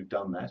that you've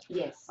done that.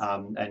 Yes.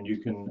 And you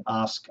can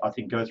ask, I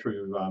think, go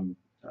through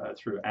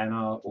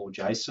Anna or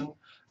Jason,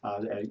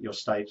 your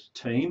state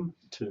team,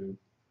 to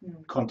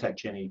contact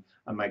Jenny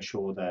and make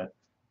sure that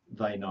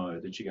they know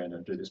that you're going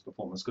to do this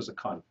performance, because it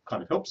kind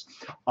of helps.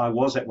 I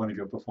was at one of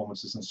your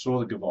performances and saw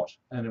the gavotte,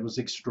 and it was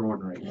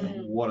extraordinary.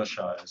 What a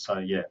show!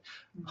 So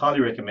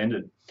highly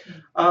recommended.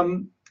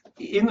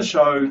 In the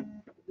show,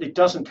 it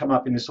doesn't come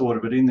up in this order,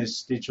 but in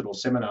this digital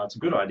seminar, it's a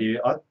good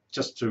idea.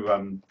 Just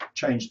to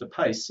change the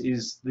pace,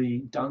 is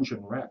the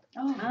dungeon rap,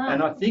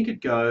 and I think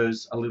it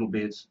goes a little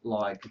bit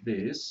like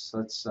this.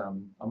 Let's I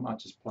might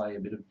just play a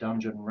bit of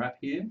dungeon rap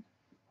here.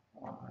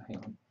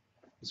 Hang on,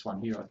 this one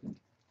here, I think.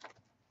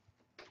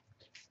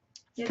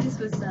 Yeah, this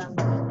was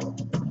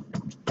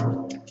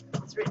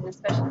it's written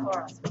especially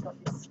for us. We got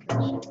this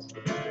commissioned.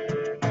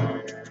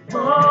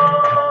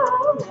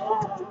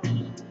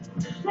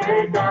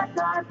 Take that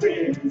my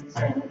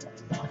princess.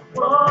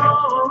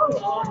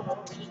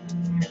 Whoa.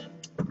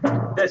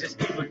 There's this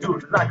evil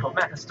dude like a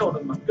man has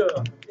stolen my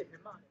girl.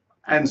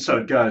 And so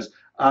it goes.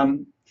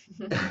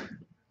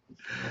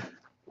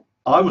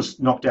 I was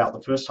knocked out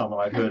the first time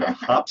I heard a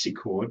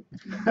harpsichord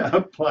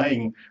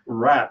playing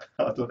rap.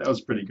 I thought that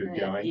was pretty good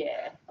going.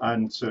 Yeah.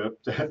 And to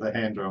have the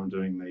hand drum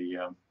doing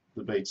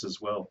the beats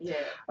as well.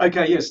 Yeah.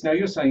 Okay, yes. Now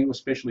you're saying it was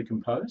specially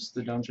composed,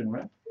 the dungeon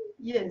rap?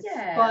 Yes,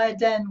 by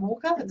Dan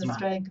Walker, an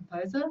Australian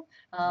composer,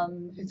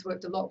 who's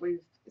worked a lot with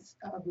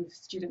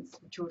students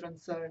and children.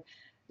 So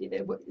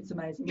it's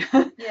amazing.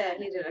 Yeah,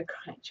 he did a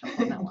great job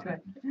on that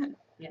one.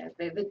 Yeah,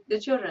 the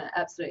children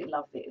absolutely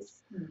love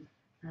this.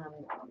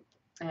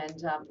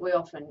 And we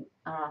often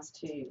are asked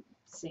to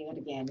sing it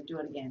again, do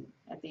it again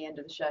at the end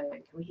of the show.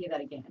 Can we hear that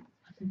again?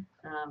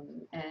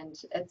 And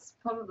it's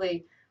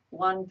probably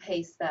one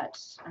piece that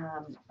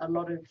a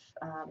lot of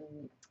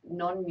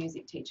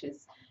non-music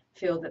teachers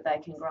feel that they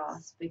can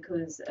grasp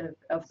because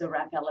of the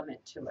rap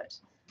element to it.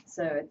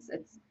 So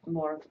it's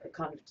more of a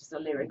kind of just a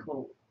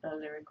lyrical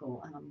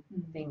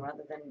thing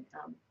rather than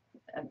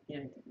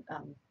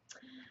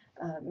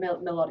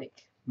melodic.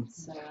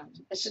 So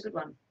it's a good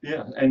one.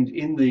 Yeah, and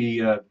in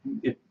the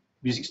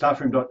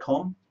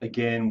musicstaffroom.com,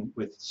 again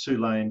with Sue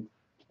Lane,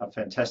 a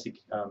fantastic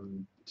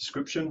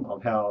description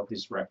of how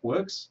this rap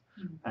works.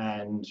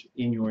 And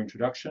in your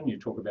introduction, you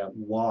talk about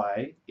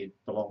why it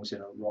belongs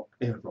in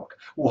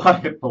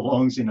why it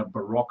belongs in a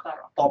Baroque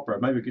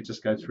opera. Maybe we could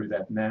just go through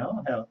that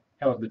now.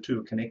 How the two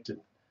are connected.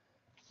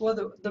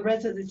 Well, the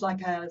Reza is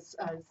like as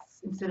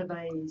instead of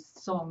a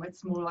song,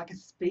 it's more like a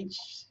speech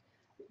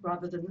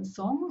rather than a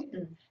song,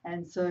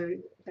 and so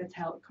that's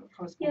how it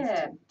corresponds.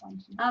 Yeah.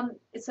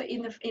 To So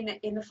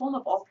in the form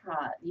of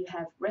opera, you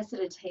have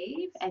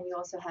recitative and you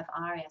also have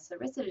aria. So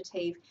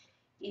recitative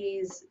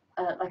is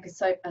like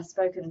a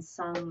spoken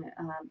sung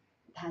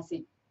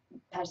passage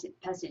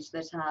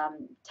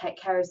that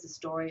carries the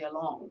story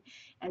along,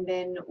 and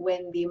then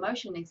when the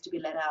emotion needs to be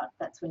let out,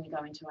 that's when you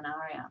go into an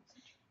aria.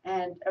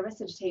 And a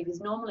recitative is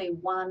normally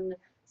one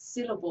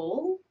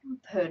syllable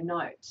per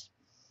note,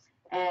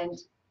 and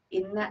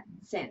in that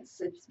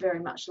sense, it's very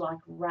much like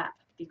rap,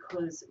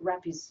 because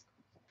rap is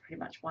pretty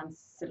much one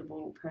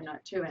syllable per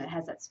note too, and it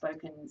has that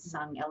spoken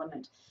sung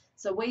element.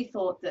 So we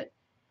thought that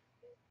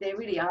there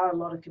really are a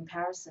lot of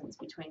comparisons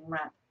between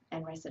rap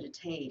and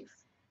recitative,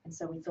 and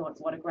so we thought,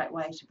 what a great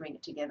way to bring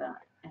it together,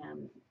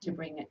 to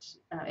bring it,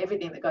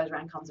 everything that goes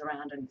around comes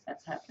around, and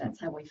that's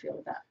how we feel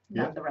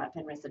about the rap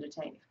and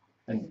recitative.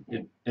 And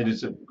it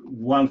is a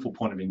wonderful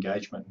point of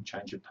engagement and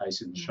change of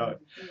pace in the show.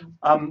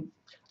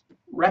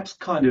 Rap's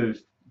kind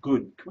of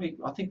good.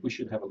 I think we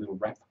should have a little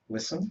rap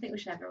lesson. I think we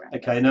should have a rap.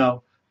 Okay,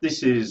 now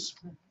this is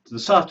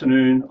this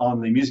afternoon on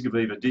the Music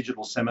Aviva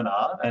digital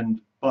seminar, and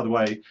by the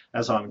way,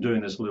 as I'm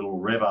doing this little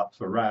rev up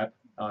for rap,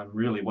 I'm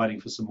really waiting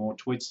for some more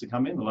tweets to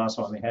come in. The last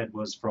one we had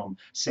was from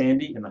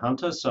Sandy in the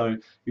Hunter. So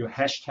your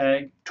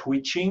hashtag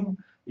twitching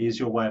is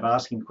your way of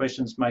asking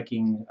questions,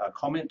 making a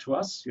comment to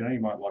us. You know, you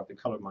might like the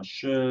colour of my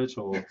shirt,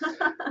 or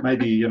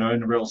maybe, you know,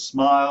 Narelle's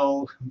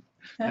smile,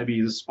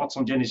 maybe the spots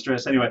on Jenny's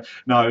dress. Anyway,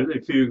 no,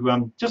 if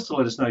you just to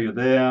let us know you're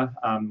there,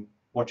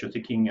 what you're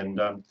thinking, and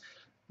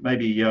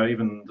maybe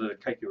even the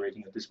cake you're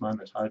eating at this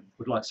moment. I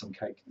would like some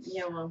cake.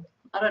 Yeah, well,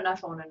 I don't know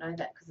if I want to know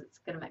that because it's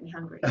going to make me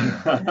hungry.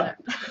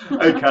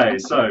 Okay,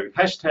 so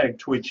hashtag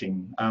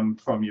twitching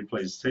from you,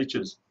 please,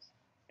 teachers.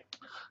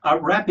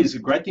 Rap is a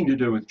great thing to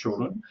do with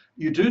children.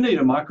 You do need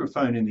a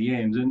microphone in the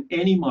end, and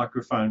any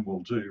microphone will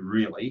do,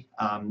 really.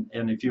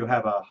 And if you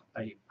have a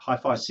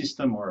hi-fi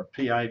system or a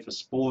PA for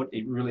sport,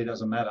 it really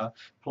doesn't matter.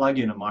 Plug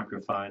in a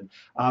microphone.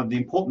 The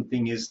important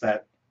thing is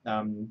that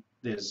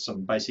there's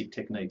some basic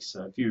techniques.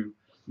 So if you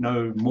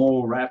know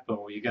more rap,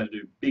 or you're going to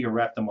do bigger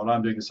rap than what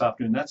I'm doing this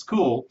afternoon, that's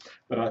cool,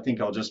 but I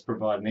think I'll just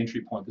provide an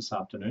entry point this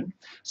afternoon.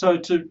 So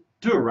to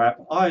do a rap,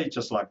 I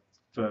just like,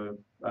 for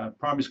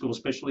primary school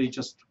especially,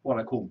 just what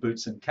I call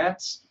boots and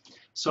cats.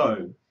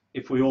 So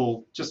if we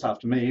all, just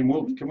after me,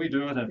 and can we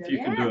do it? And if you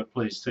can do it,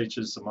 please,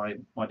 teachers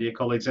and my dear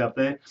colleagues out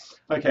there.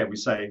 Okay, we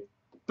say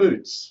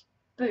boots.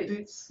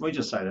 Boots. We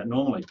just say that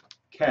normally.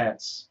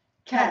 Cats.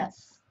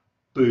 Cats.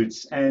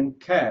 Boots and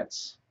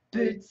cats.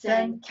 Boots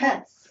and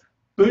cats.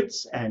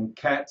 Boots and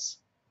cats.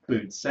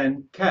 Boots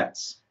and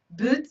cats.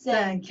 Boots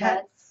and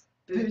cats.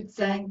 Boots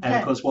and cats. And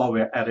of course, while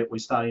we're at it, we're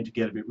starting to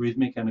get a bit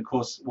rhythmic. And of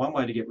course, one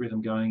way to get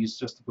rhythm going is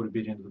just to put a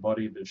bit into the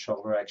body, a bit of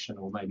shoulder action,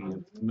 or maybe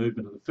a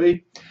movement of the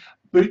feet.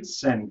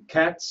 Boots and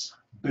cats.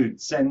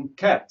 Boots and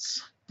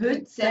cats.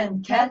 Boots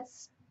and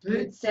cats.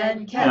 Boots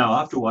and cats. Now,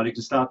 after a while, you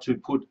can start to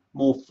put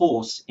more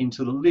force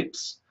into the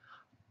lips.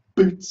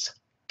 Boots,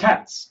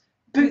 cats.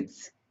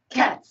 Boots,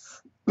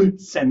 cats.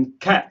 Boots and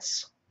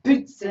cats.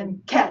 Boots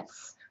and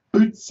cats.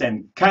 Boots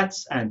and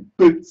cats and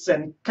boots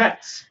and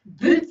cats.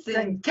 Boots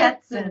and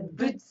cats and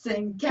boots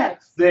and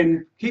cats.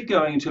 Then keep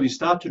going until you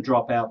start to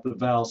drop out the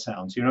vowel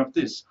sounds. You know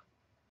this.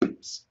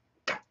 Boots,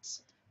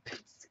 cats.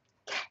 Boots,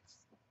 cats.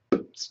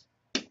 Boots,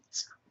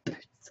 cats.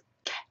 Boots,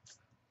 cats.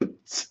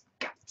 Boots,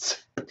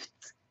 cats. Boots,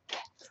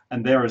 cats.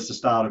 And there is the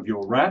start of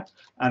your rap.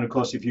 And of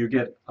course, if you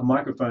get a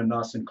microphone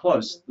nice and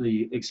close,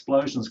 the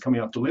explosions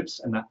coming off the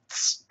lips and that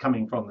tss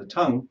coming from the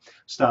tongue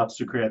starts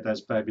to create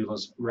those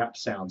fabulous rap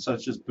sounds. So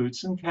it's just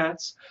boots and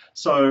cats.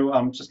 So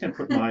I'm just going to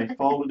put my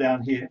folder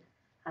down here.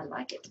 I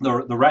like it.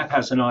 The rap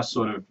has a nice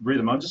sort of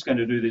rhythm. I'm just going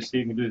to do this.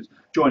 You can do this,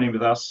 join in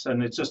with us.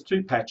 And it's just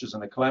two patches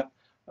and a clap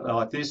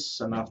like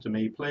this. And after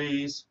me,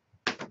 please.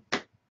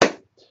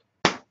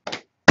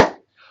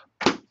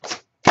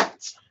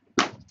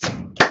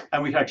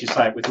 And we can actually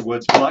say it with the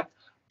words we like.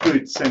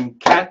 Boots and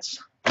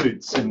cats,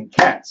 boots and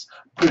cats,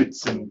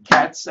 boots and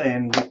cats,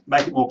 and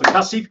make it more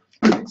percussive.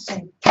 Boots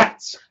and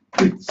cats,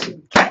 boots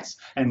and cats,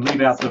 and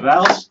leave out the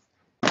vowels.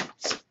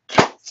 Boots,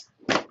 cats,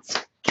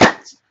 boots,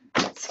 cats,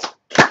 boots,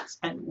 cats,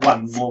 and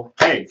one more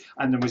hey,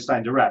 and then we're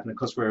starting to rap, and of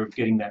course we're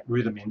getting that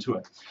rhythm into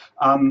it.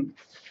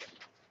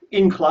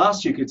 In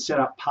class, you could set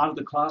up part of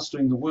the class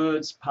doing the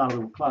words, part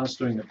of the class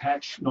doing the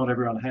patch. Not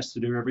everyone has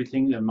to do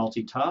everything and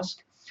multitask.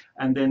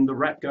 And then the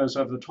rap goes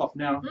over the top.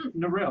 Now,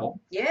 Narelle,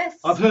 Yes.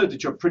 I've heard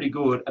that you're pretty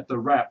good at the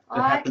rap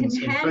that happens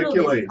in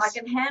Hercules. I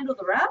can handle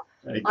the rap.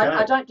 Okay.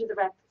 I don't do the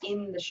rap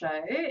in the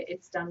show.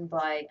 It's done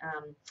by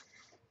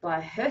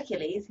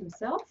Hercules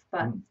himself,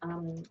 but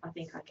I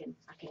think I can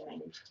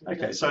manage to do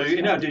Okay, it. so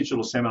in our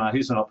digital seminar,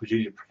 here's an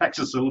opportunity to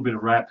practice a little bit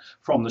of rap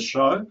from the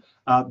show.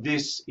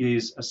 This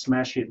is a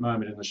smash hit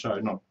moment in the show.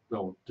 Not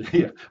well,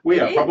 yeah, we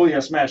are probably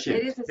a smash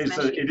hit.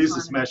 It is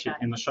a smash hit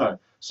in the show.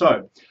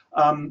 So,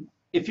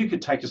 if you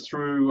could take us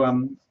through,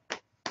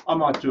 I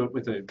might do it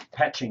with a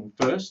patching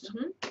first,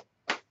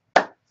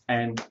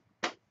 and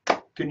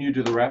can you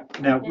do the rap?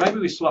 Now, maybe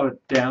we slow it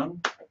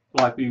down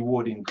like we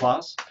would in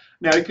class.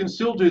 Now, you can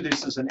still do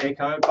this as an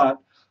echo, but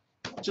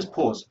just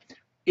pause.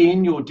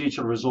 In your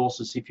digital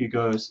resources, if you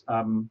go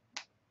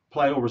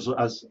play or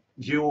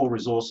view all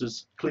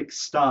resources, click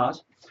start,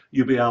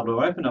 you'll be able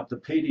to open up the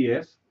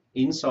PDF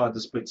inside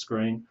the split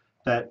screen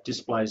that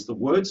displays the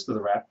words to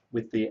the rap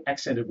with the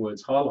accented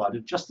words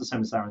highlighted, just the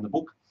same as they are in the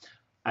book.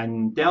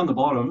 And down the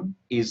bottom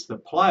is the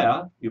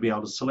player. You'll be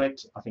able to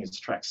select, I think it's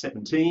track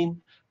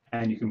 17,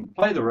 and you can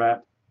play the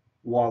rap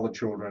while the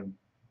children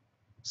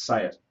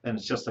say it. And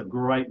it's just a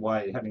great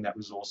way, having that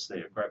resource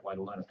there, a great way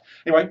to learn it.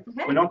 Anyway,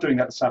 we're not doing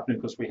that this afternoon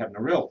because we have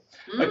Narelle.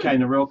 Okay,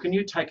 Narelle, can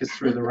you take us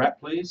through the rap,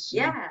 please?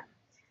 Yeah.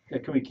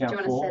 Can we count Do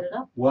you 4? want to set it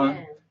up?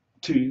 1,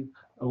 2,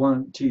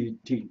 1, 2,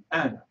 3,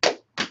 and.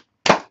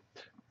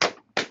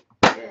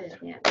 Good,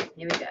 yeah.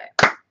 Here we go.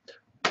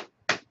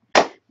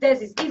 There's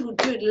this evil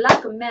dude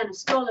like a man who's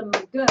stolen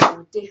my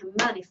girl. De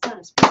Hermione,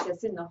 finest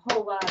princess in the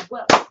whole wide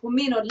world. Well,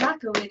 me not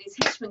like her when his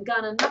henchmen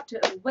gone and locked her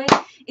away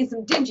in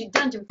some dingy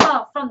dungeon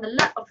far from the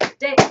light of her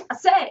day. I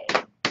say,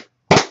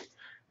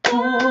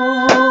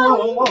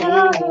 oh,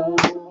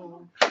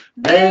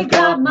 They've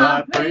got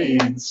my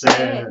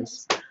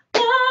princess.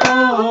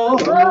 Oh,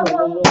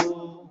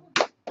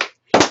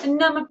 and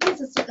now my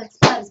princess look like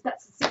spiders,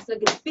 bats, and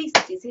six-legged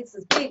beasts. She's hits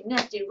those big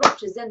nasty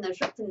roaches and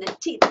those rats in their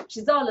teeth.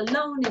 She's all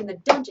alone in the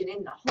dungeon,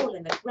 in the hole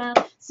in the ground.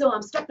 So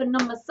I'm strapping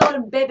on my sword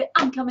and baby,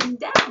 I'm coming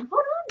down. Hold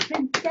on,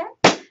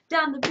 princess,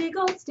 down the big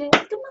old stairs.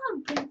 Come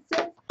on,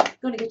 princess,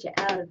 gonna get you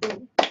out of there.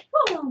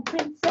 Hold on,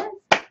 princess,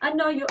 I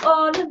know you're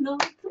all alone.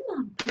 Come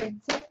on,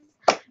 princess,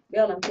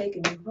 girl, I'm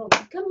taking you home.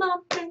 Come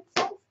on,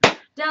 princess,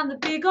 down the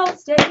big old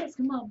stairs.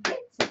 Come on,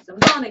 princess, I'm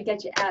gonna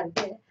get you out of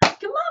there.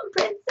 Come on,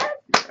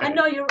 princess, I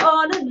know you're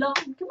all alone.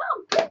 Come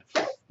on,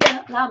 princess,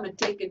 girl, I'm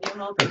taking you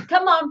home.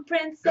 Come on,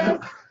 princess,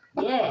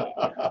 yeah.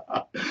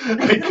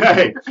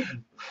 Okay.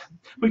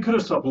 We could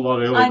have stopped a lot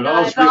earlier, but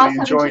I was really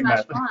enjoying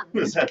that. It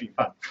was having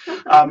fun.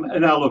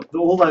 And now look,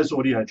 all those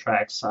audio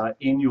tracks are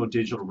in your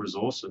digital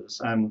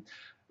resources, and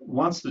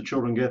once the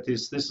children get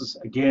this, this is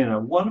again a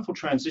wonderful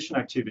transition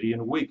activity. In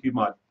a week, you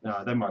might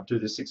they might do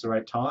this 6 or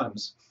 8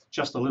 times.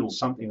 Just a little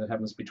something that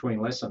happens between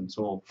lessons,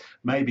 or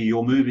maybe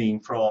you're moving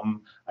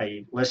from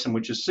a lesson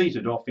which is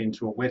seated off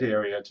into a wet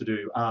area to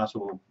do art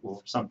or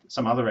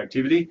some other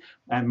activity,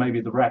 and maybe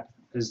the rap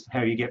is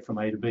how you get from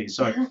A to B.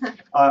 So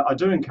I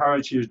do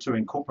encourage you to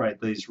incorporate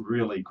these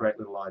really great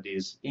little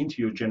ideas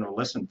into your general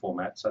lesson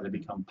format so they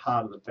become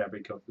part of the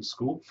fabric of the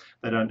school.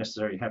 They don't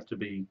necessarily have to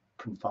be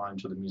confined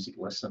to the music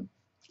lesson.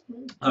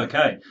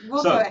 Okay. We've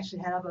also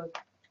actually had other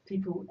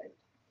people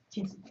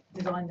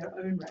design their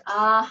own raps.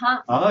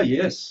 Ah,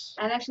 yes.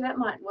 And actually that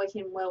might work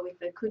in well with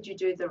the could you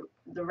do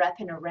the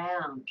wrapping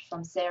around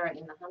from Sarah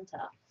in The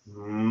Hunter. I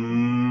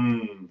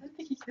don't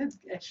think you could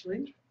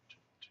actually.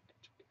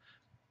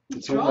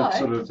 It's all that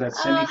sort of that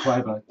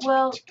semi-quaver.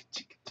 Well,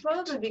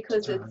 probably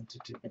because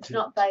it's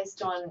not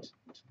based on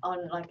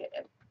like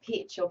a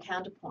pitch or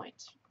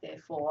counterpoint.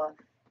 Therefore,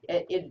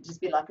 it'd just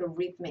be like a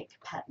rhythmic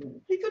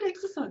pattern. You could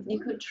exercise. You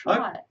could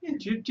try it.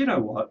 Do you know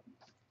what?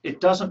 It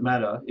doesn't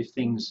matter if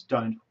things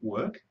don't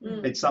work.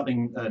 It's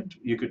something that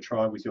you could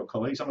try with your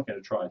colleagues. I'm not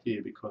going to try it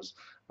here because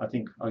I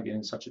think I get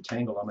in such a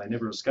tangle I may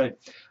never escape.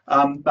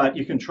 But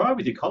you can try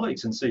with your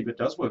colleagues and see if it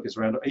does work as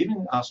around, or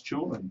even ask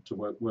children to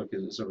work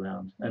as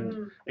around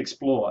and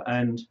explore.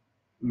 And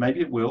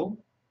maybe it will,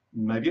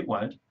 maybe it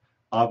won't.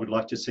 I would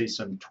like to see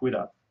some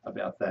Twitter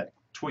about that.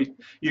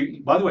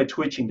 By the way,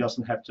 tweeting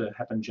doesn't have to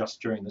happen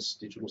just during this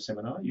digital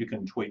seminar. You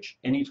can tweet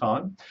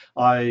anytime.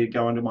 I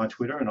go onto my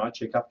Twitter and I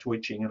check up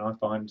tweeting and I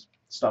find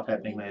stuff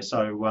happening there.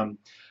 So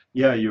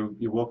yeah, you're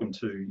welcome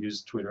to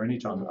use Twitter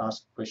anytime to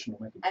ask a question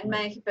or make a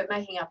comment. But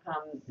making up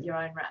your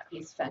own rap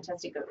is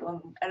fantastic.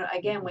 And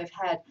again, we've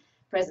had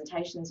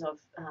presentations of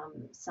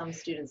some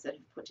students that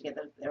have put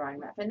together their own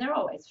rap, and they're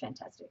always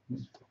fantastic.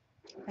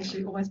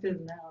 Actually, always better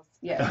than ours.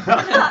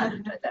 Yeah.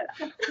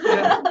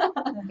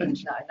 No,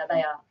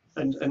 they are.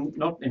 And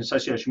not in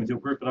association with your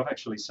group, but I've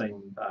actually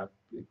seen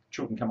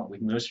children come up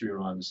with nursery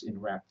rhymes in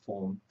rap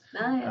form.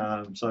 Oh,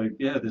 yeah. So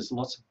yeah, there's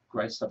lots of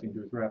great stuff you can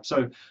do with rap.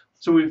 So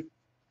we've,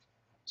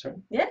 sorry?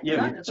 Yeah.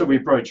 Yeah. So we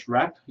approached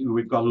rap.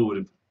 We've got a little bit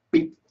of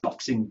beat, bop,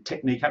 beatboxing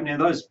technique happening.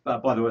 And those,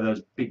 by the way,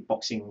 those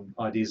beatboxing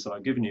ideas that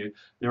I've given you,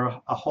 there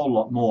are a whole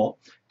lot more.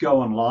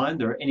 Go online.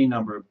 There are any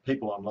number of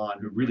people online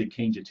who are really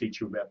keen to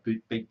teach you about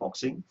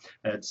beatboxing.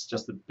 It's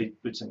just the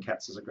Boots and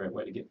Cats is a great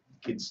way to get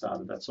kids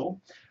started, that's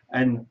all.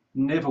 And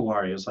never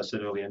worry, as I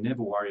said earlier,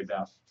 never worry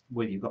about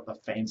whether you've got the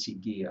fancy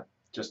gear.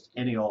 Just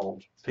any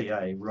old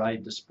PA,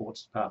 raid the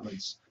sports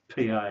department's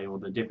PA or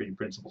the deputy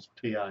principal's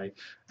PA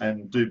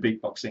and do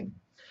beatboxing.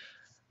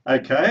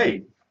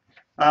 Okay.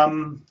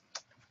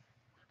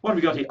 What have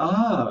we got here?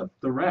 Ah,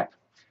 the rap.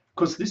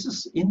 Because this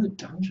is in the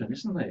dungeon,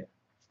 isn't there?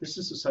 This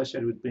is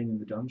associated with being in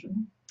the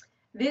dungeon.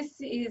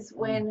 This is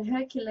when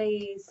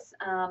Hercules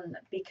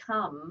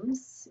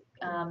becomes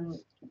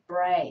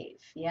brave,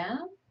 yeah?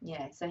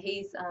 Yeah, so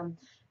he's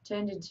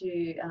turned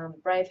into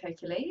brave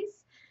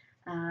Hercules,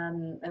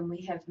 and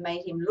we have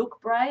made him look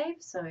brave,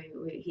 so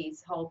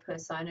his whole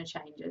persona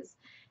changes,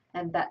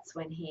 and that's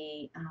when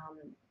he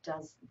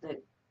does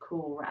the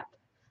cool rap,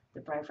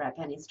 the brave rap,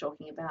 and he's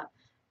talking about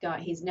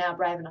he's now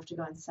brave enough to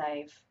go and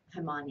save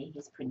Hermione,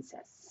 his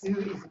princess. Who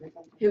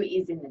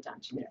is in the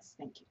dungeon, yes,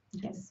 thank you,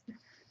 yes.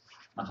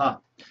 Aha.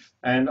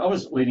 And I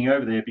was leaning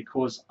over there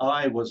because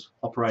I was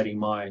operating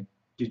my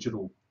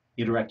digital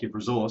interactive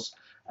resource,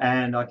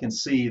 and I can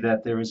see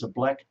that there is a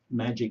black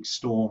magic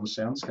storm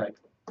soundscape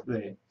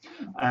there.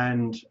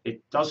 And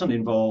it doesn't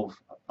involve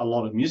a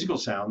lot of musical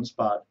sounds,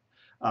 but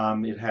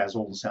it has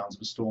all the sounds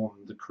of a storm,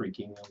 the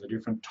creaking and the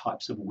different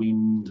types of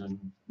wind and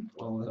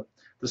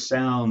the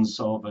sounds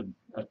of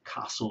a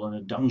castle and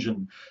a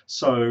dungeon.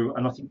 So,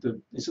 and I think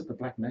is it the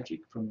black magic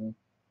from the,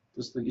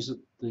 is it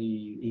the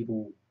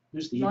evil,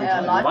 who's the evil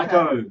guy?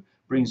 Lyco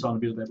brings on a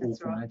bit of that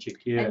awful magic,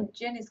 yeah. And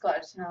Jenny's got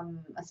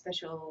a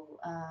special,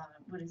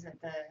 what is it,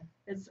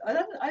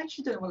 I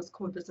actually don't know what it's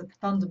called, but it's a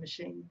thunder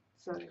machine.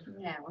 So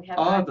yeah, we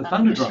have the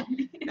thunder drum.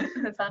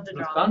 The thunder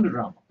drum. The thunder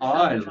drum.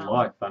 I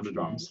like thunder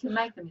drums. Yeah, you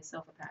can make them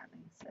yourself apparently.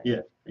 So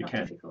yeah, you not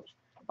can. Difficult.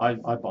 I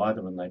buy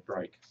them and they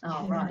break.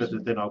 Oh, right.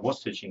 But then I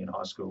was teaching in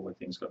high school where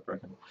things got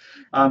broken.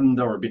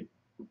 They were a bit,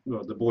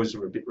 well, the boys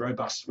were a bit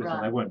robust with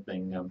them. They weren't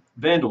being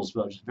vandals,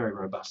 but just very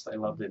robust. They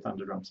loved their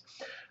thunder drums.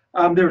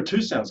 There are two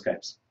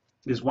soundscapes.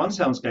 There's one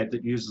soundscape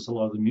that uses a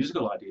lot of the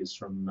musical ideas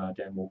from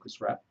Dan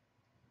Walker's rap,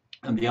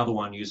 and the other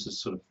one uses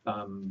sort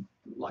of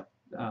like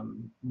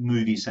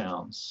movie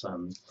sounds,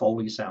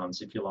 Foley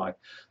sounds, if you like.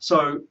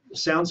 So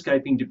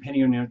soundscaping,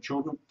 depending on your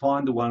children,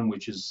 find the one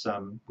which is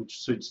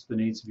which suits the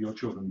needs of your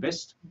children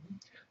best.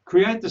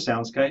 Create the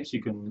soundscapes.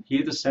 You can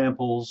hear the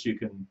samples, you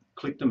can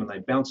click them and they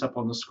bounce up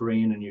on the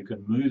screen, and you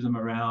can move them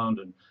around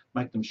and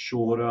make them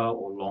shorter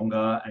or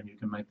longer, and you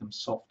can make them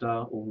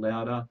softer or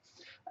louder,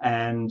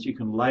 and you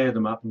can layer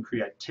them up and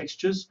create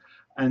textures.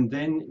 And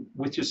then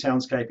with your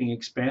soundscaping,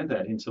 expand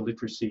that into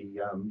literacy.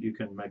 You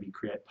can maybe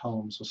create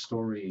poems or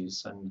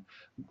stories and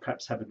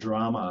perhaps have a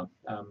drama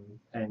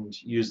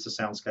and use the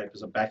soundscape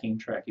as a backing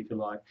track, if you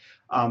like.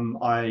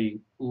 I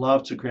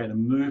love to create a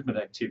movement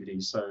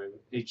activity. So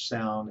each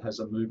sound has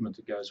a movement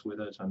that goes with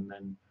it, and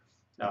then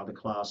the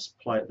class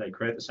they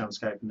create the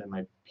soundscape and then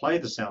they play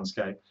the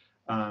soundscape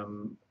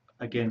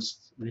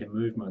against their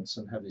movements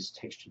and have this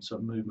textured sort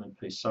of movement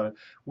piece. So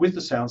with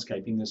the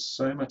soundscaping, there's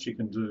so much you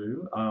can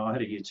do. I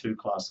had a Year 2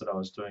 class that I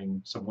was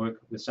doing some work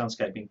with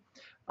soundscaping.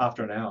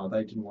 After an hour,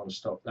 they didn't want to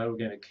stop. They were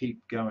going to keep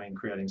going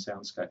creating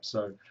soundscapes.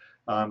 So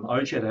I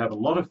urge you to have a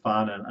lot of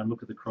fun and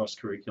look at the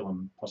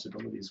cross-curriculum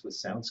possibilities with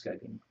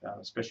soundscaping,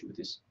 especially with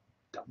this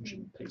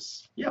dungeon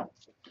piece. Yeah.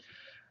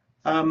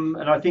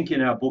 And I think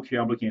in our book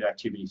here, I'm looking at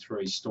activity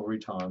 3, story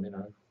time, you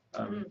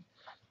know.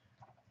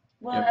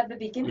 Well, at the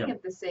beginning of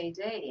the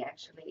CD,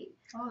 actually,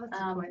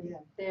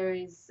 there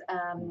is,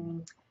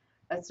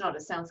 it's not a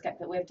soundscape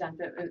that we've done,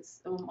 but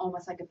it's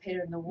almost like a Peter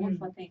and the Wolf,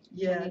 I think.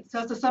 Yeah,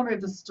 so it's a summary of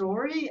the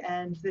story,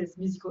 and there's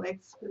musical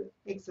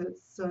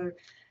excerpts. So,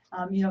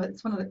 you know,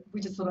 it's one of the,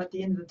 we just thought at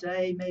the end of the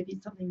day, maybe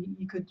it's something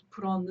you could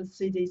put on the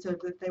CD so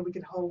that we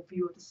could hold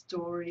view of the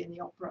story and the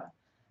opera.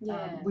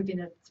 Yeah.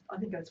 Within I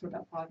think it's for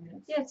about 5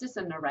 minutes. Yeah, it's just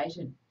a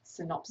narration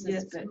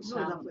synopsis, but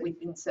really with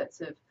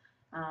inserts of,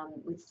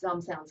 with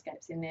some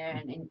soundscapes in there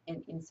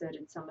and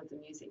inserted some of the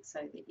music so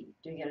that you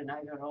do get an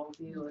overall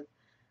view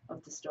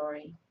of the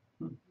story.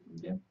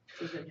 Yeah.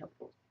 It's really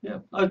helpful. Yeah,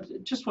 I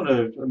just want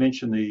to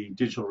mention the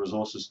digital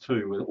resources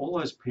too. With all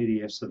those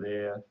PDFs are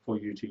there for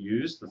you to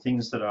use. The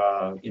things that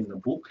are in the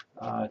book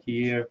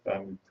here,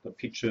 the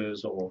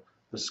pictures or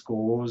the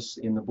scores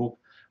in the book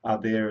are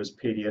there as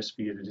PDFs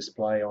for you to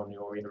display on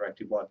your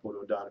interactive whiteboard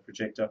or data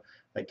projector.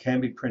 They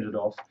can be printed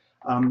off.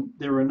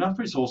 There are enough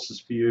resources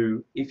for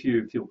you, if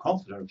you feel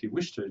confident, if you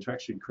wish to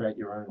actually create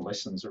your own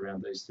lessons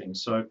around these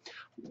things. So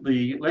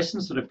the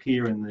lessons that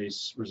appear in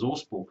this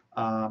resource book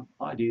are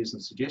ideas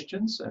and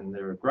suggestions, and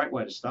they're a great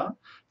way to start,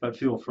 but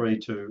feel free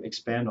to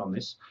expand on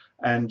this.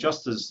 And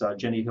just as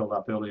Jenny held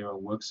up earlier a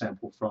work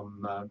sample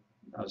from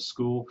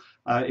school,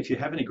 if you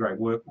have any great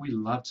work, we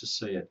love to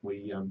see it.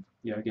 We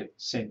you know, get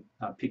sent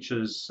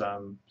pictures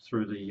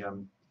through the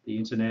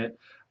internet.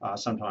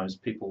 Sometimes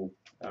people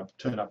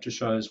turn up to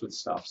shows with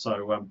stuff.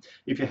 So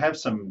if you have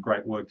some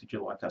great work that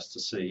you'd like us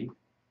to see,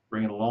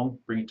 bring it along,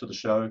 bring it to the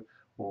show,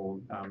 or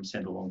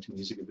send along to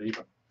Music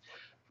Aviva.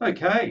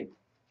 Okay,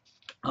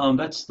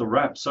 that's the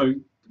wrap. So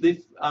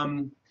if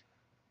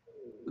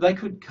they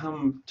could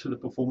come to the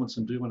performance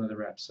and do one of the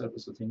raps, that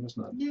was the thing,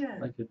 wasn't it? Yeah.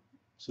 They could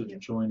sort of Yeah.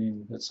 join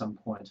in at some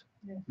point.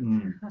 Yeah.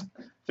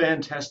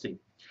 Fantastic.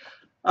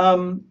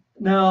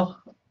 Now,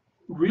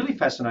 really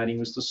fascinating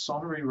was the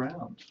sonnery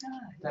round.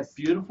 That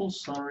beautiful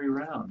sonnery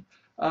round.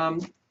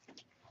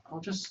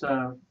 I'll just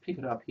pick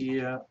it up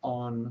here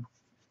on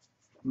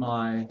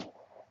my,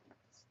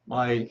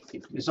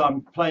 so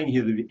I'm playing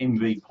here the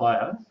MV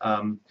player,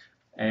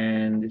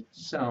 and it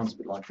sounds a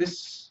bit like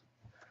this.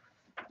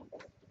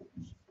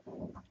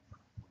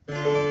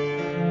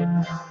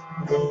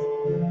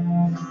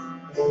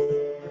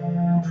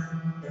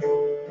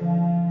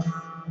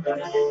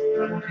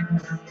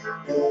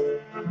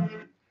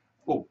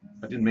 Oh,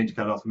 I didn't mean to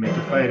cut off. I meant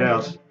to fade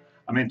out.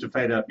 I meant to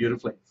fade out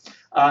beautifully.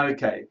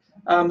 Okay.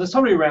 The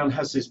sonnery round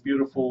has this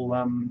beautiful,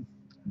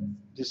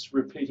 this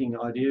repeating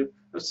idea.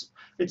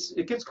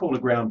 It gets called a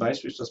ground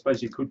bass, which I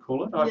suppose you could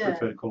call it. I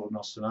prefer to call it an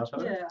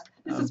ostinato. Yeah.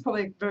 This is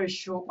probably a very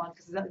short one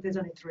because there's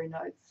only 3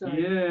 notes. So,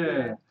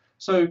 yeah.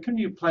 So can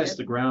you place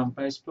the ground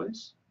bass,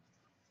 please?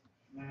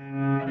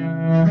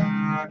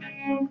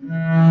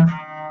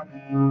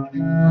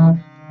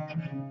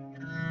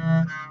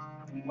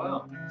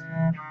 Wow.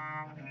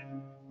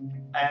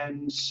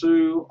 And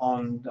Sue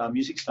on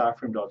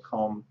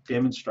musicstaffroom.com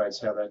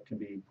demonstrates how that can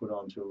be put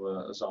onto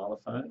a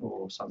xylophone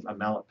or a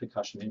mallet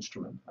percussion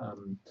instrument.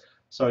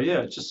 So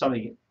yeah, it's just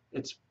something,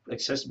 it's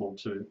accessible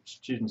to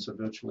students of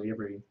virtually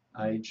every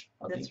age,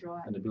 I think,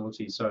 and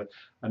ability. So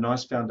a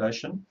nice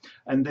foundation.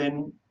 And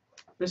then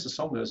there's a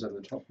song goes over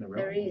the top in a row.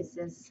 There is.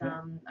 There's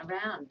a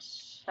round.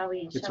 Shall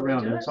we? It's shall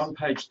around. we do It's it? on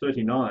page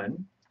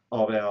 39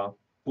 of our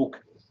book.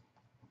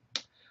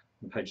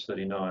 On page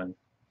 39.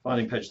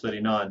 Finding page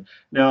 39.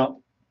 Now,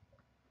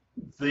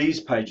 these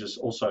pages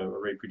also are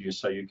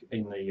reproduced, so you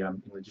in the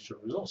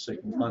digital resource, so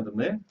you can find them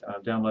there,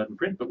 download and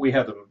print. But we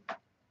have them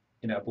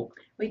in our book.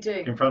 We do.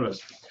 In front of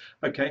us.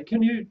 Okay,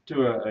 can you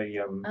do a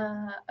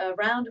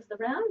round of the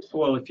round?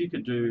 Well, if you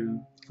could do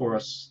for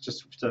us,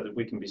 just so that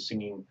we can be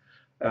singing,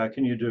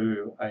 can you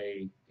do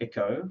a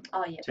echo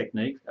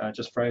technique,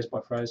 just phrase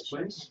by phrase,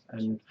 please,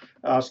 and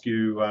ask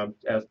you, our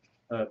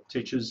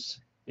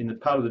teachers in the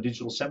part of the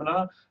digital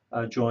seminar,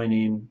 join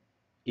in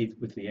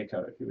with the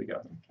echo. Here we go.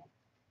 Okay.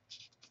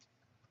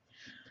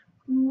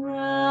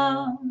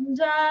 Round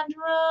and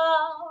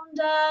round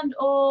and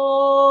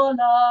all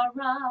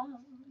around.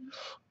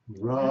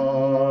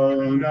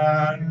 Round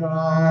and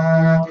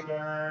round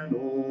and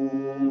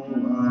all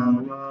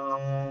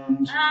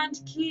around.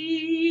 And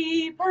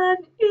keep an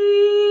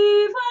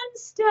even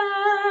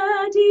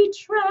steady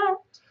tread.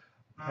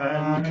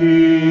 And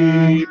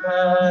keep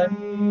an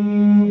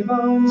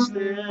even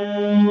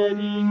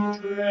steady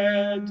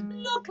tread.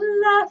 Look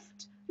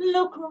left,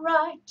 look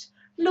right,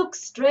 look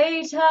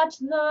straight at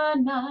the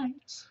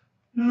night.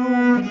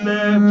 Look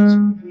left,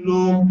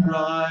 look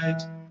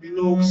right,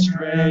 look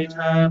straight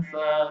at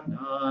the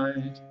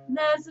night.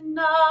 There's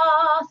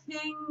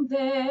nothing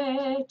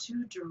there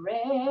to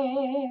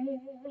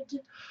dread.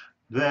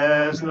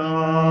 There's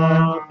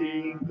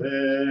nothing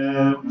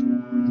there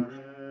to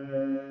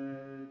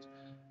dread.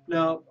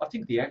 Now, I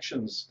think the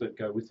actions that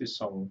go with this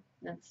song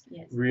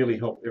really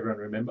help everyone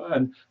remember.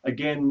 And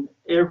again,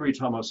 every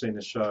time I've seen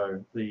the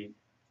show,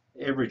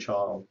 every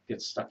child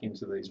gets stuck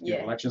into these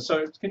beautiful actions.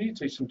 So can you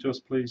teach them to us,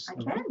 please? I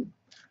can.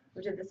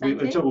 We'll do the same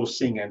thing. We'll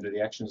sing and do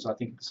the actions, I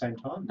think, at the same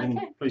time. Okay.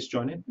 Then please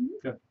join in.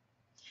 Go.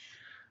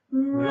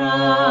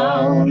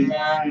 Round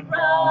and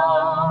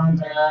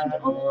round and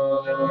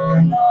all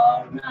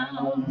around,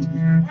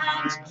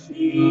 and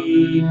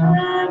keep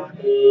an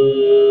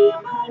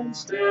even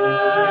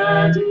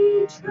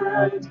steady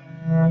tread.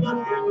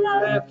 Look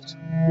left,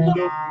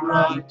 look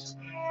right,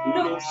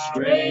 look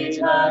straight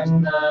at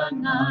the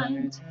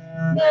night.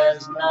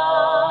 There's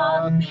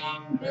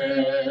nothing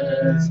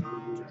there to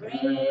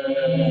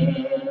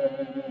dread.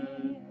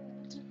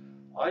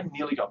 I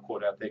nearly got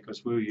caught out there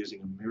because we were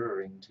using a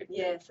mirroring technique.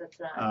 Yes, that's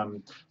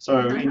right. So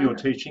in your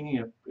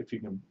teaching, if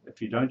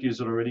you don't use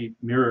it already,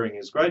 mirroring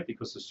is great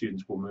because the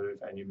students will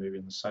move and you move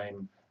in the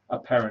same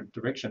apparent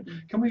direction.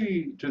 Can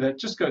we do that?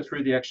 Just go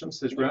through the actions.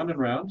 There's round and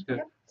round. Go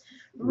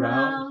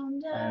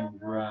round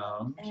and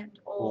round and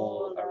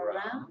all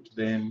around.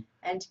 Then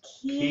and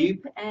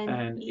keep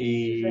an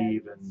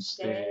even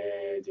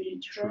steady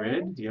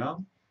tread. Yeah.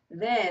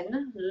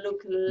 Then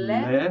look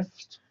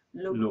left,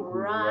 look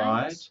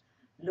right.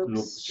 Look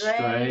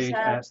straight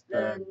at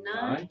the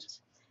night.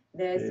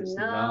 There's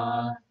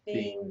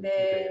nothing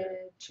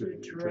there to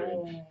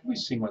dread. Can we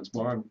sing once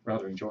more? I'm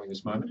rather enjoying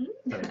this moment.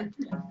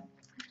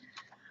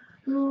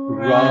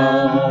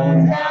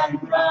 Round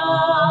and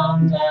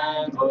round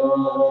and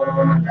all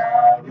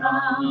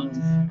around,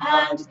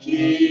 and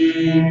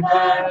keep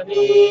an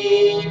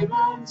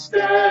even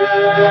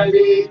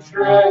steady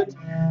tread.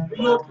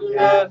 Look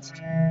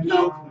left,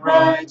 look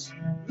right,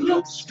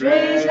 look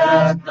straight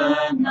at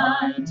the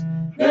night.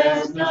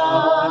 There's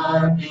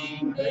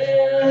nothing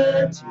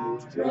there to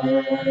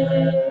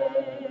dread.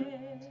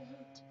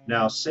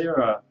 Now,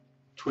 Sarah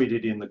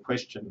tweeted in the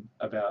question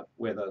about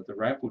whether the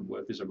rap would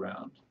work as a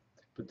round,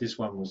 but this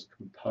one was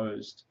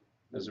composed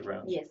as a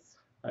round. Yes.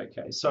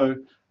 Okay, so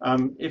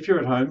if you're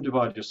at home,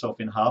 divide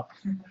yourself in half.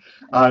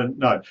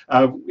 No,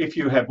 if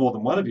you have more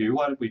than one of you,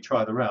 why don't we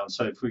try the round?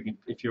 So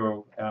if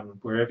you're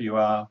wherever you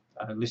are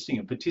listening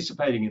and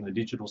participating in the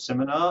digital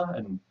seminar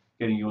and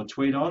getting your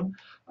tweet on,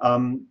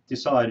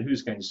 decide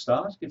who's going to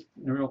start. If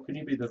Narelle, can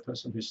you be the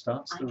person who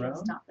starts the round? I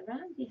can start the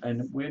round, yes.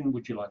 And when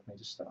would you like me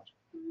to start?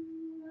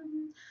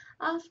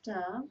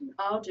 After,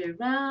 I'll do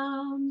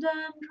round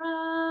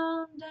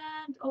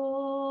and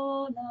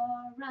all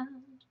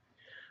around.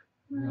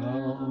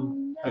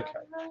 Round. Okay,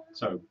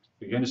 so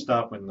we're going to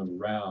start when the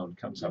round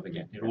comes up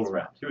again, all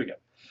around. Here we go.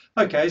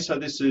 Okay, so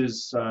this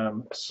is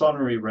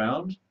sonnery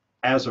round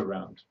as a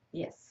round.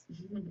 Yes.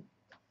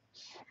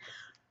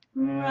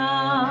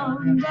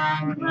 Round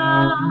and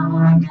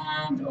round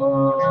and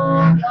all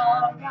around,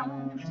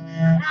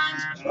 and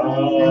keep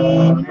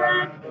an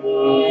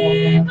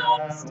even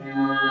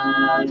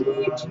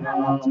steady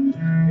tread.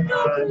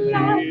 Look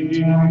left,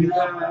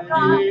 look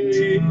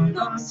right,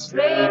 look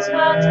straight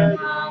at the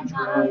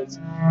night.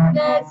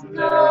 There's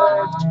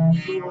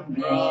nothing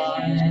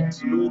there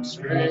to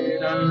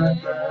Straight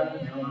at the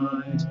dread.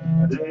 night,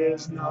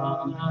 there's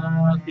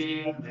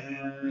nothing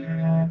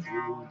there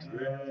to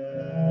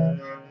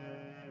dread.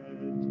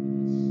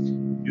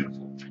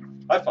 Beautiful.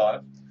 High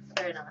five.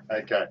 Very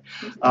nice. Okay.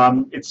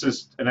 It's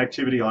just an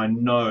activity I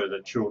know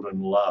that children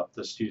love,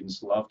 the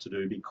students love to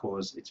do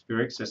because it's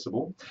very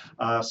accessible.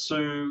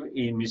 Sue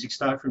in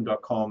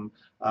musicstaffroom.com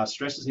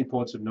stresses the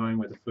importance of knowing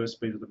where the first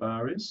beat of the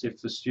bar is.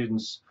 If the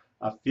students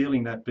are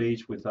feeling that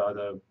beat with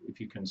either, if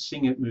you can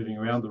sing it moving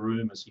around the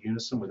room as a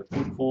unison with a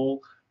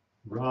footfall,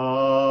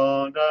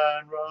 round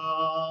and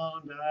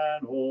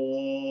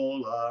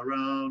all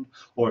around,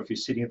 or if you're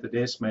sitting at the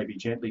desk, maybe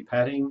gently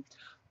patting,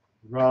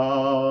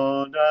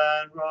 round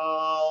and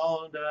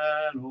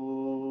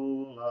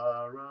all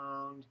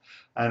around.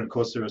 And of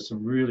course there are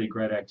some really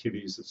great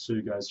activities that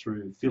Sue goes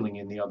through filling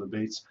in the other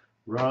beats,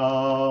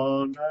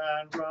 round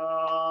and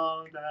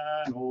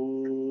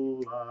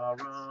all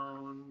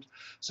around.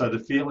 So the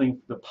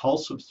feeling, the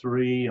pulse of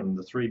three and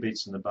the three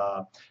beats in the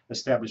bar,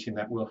 establishing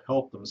that will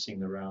help them sing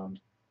the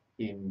round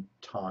in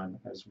time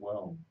as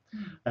well.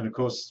 And of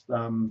course,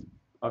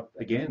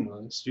 again,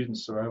 the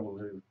students are able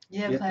to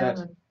get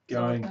that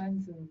going.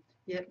 And,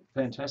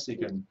 Fantastic,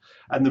 and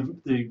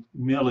the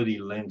melody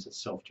lends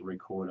itself to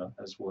recorder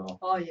as well.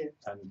 Oh yeah.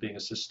 And being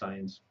a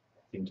sustained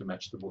thing to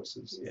match the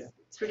voices. Yes. Yeah.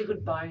 It's really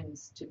good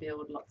bones to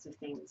build lots of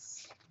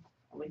things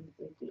with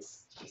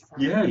this.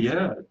 Yeah.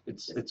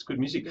 It's good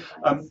music.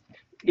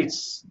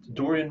 It's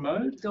Dorian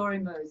mode.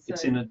 Dorian mode. So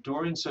It's in a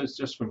Dorian, so it's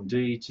just from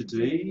D to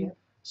D. Yeah.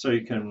 So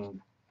you can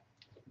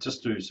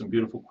just do some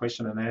beautiful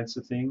question and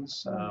answer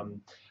things.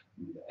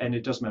 And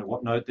it doesn't matter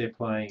what note they're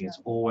playing, it's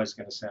always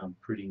going to sound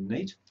pretty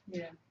neat.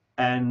 Yeah.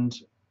 And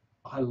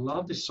I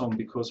love this song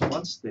because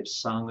once they've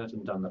sung it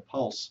and done the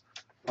pulse,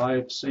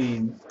 I've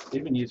seen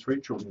even Year 3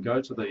 children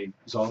go to the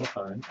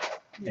xylophone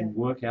and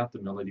work out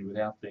the melody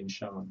without being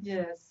shown.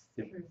 Yes.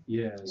 Yeah.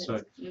 Yes.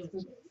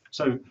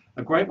 So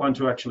a great one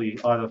to actually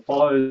either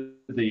follow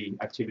the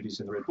activities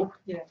in the Red Book.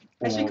 Yeah.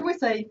 Actually, can we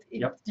say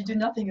if Yep. you do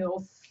nothing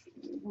else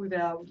with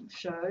our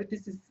show,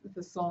 this is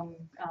the song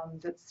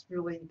that's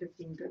really the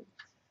thing that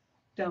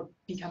they'll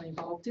become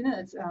involved in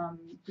it.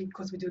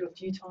 Because we do it a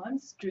few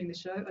times during the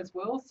show as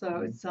well.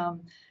 So it's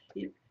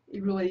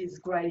it really is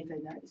great if they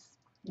notice.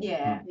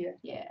 Yeah.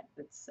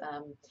 It's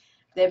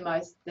the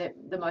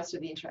most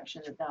of the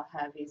interaction that they'll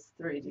have is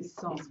through this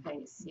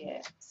piece.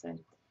 Yeah. So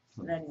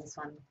learning this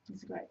one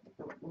is great.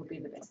 Will be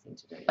the best thing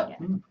to do.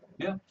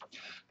 Yeah.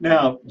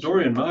 Now,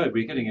 Dorian Mode,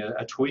 we're getting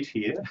a tweet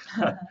here.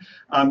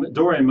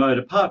 Dorian Mode,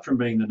 apart from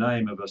being the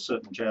name of a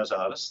certain jazz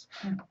artist,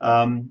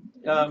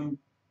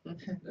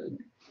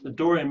 the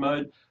Dorian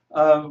Mode,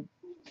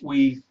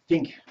 we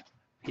think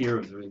here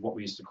of what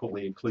we used to call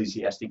the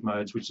ecclesiastic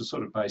modes, which are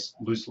sort of based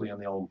loosely on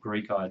the old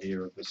Greek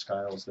idea of the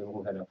scales. They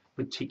all had a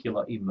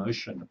particular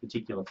emotion, a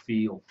particular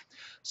feel.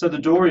 So the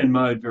Dorian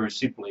mode, very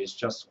simply, is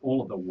just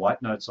all of the white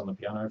notes on the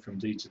piano from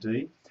D to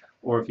D,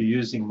 or if you're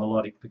using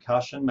melodic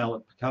percussion,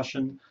 mallet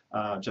percussion,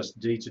 just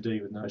D to D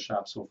with no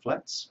sharps or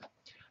flats.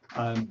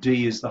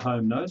 D is the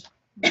home note,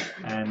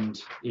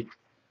 and it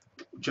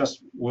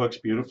just works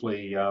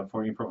beautifully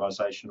for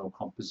improvisation or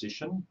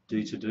composition,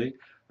 D to D.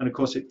 And of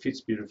course, it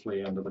fits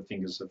beautifully under the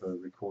fingers of a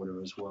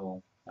recorder as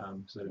well.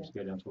 So they don't have to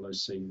go down to low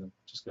C, they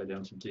just go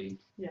down to D.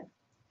 Yeah.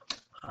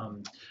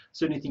 Is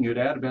there anything you'd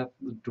add about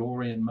the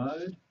Dorian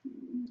mode?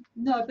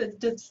 No, but it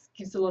just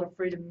gives a lot of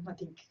freedom, I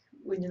think,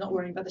 when you're not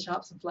worrying about the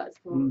sharps and flats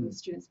for the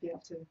students to be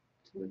able to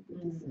work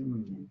with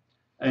this.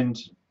 And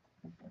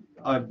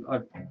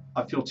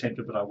I feel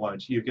tempted, but I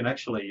won't. You can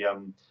actually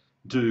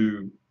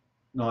do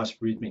nice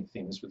rhythmic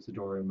things with the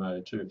Dorian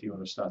mode too, if you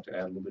want to start to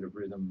add a little bit of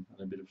rhythm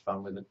and a bit of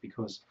fun with it,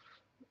 because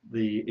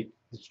the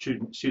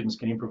students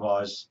can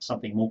improvise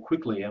something more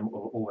quickly and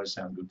will always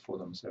sound good for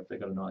them. So if they've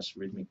got a nice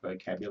rhythmic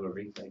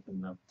vocabulary, they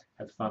can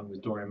have fun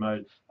with Dorian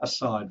mode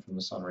aside from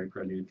the sonnery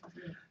prelude.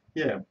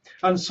 Yeah,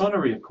 and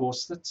sonnery, of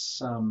course,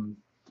 that's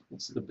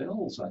it's the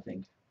bells, I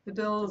think. The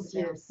bells,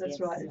 yes, that's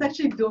yes. right. It's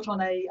actually built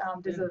on a,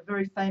 there's Yeah. a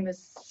very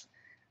famous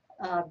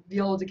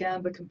viola da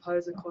gamba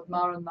composer called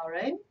Marin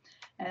Murray,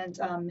 and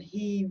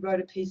he wrote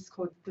a piece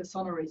called The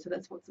Sonnery, so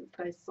that's what's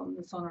based on,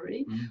 The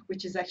Sonnery,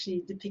 which is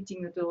actually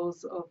depicting the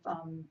bells of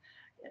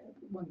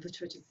one of the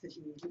churches that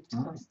he lived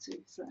close to.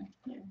 So,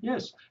 yeah.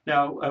 Yes.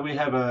 Now we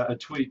have a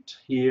tweet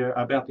here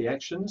about the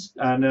actions.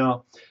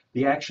 Now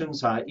the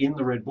actions are in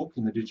the Red Book,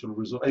 in the digital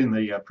in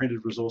the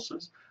printed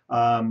resources.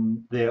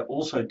 They're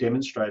also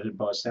demonstrated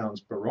by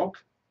Sounds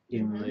Baroque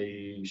in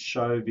the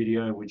show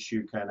video, which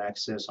you can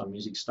access on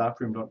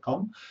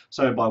musicstaffroom.com.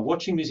 So by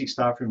watching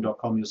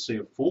musicstaffroom.com, you'll see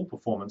a full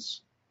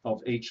performance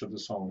of each of the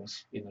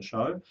songs in the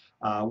show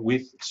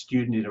with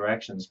student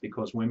interactions,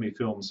 because when we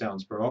film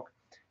Sounds Baroque,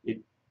 it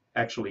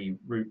actually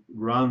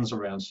runs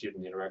around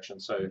student interaction.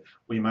 So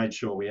we made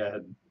sure we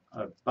had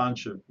a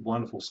bunch of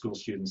wonderful school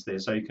students there,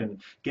 so you can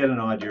get an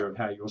idea of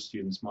how your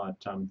students might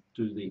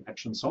do the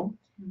action song.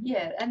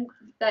 Yeah, and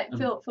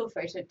feel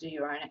free to do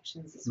your own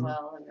actions as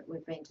well. And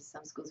we've been to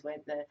some schools where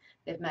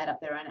they've made up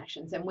their own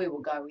actions, and we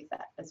will go with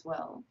that as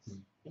well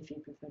if you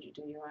prefer to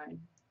do your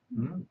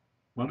own.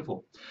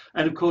 Wonderful.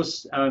 And of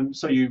course,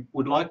 so you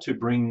would like to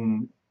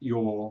bring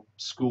your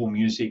school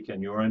music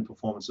and your own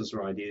performances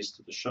or ideas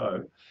to the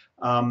show.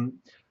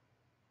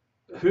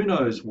 Who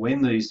knows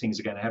when these things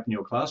are going to happen in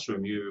your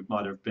classroom? You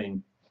might have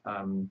been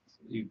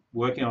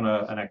working on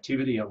an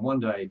activity, and one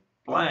day,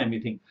 blam, you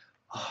think,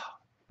 oh,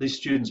 these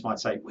students might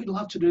say, we'd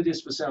love to do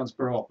this for Sounds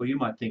Baroque. Or you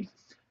might think,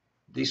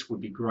 this would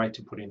be great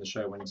to put in the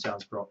show when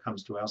Sounds Baroque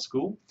comes to our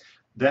school.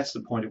 That's the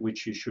point at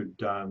which you should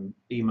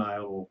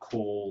email or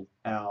call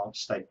our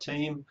state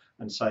team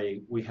and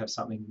say, we have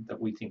something that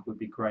we think would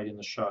be great in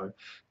the show.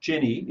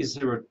 Jenny, is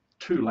there a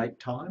too late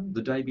time,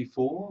 the day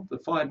before, the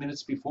 5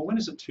 minutes before? When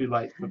is it too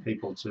late for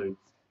people to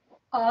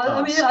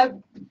I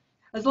mean,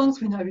 as long as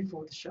we know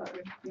before the show.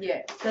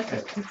 Yeah. That's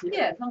it.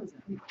 Yeah, as long as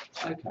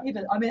Okay.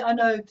 Even, I mean, I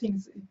know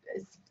things,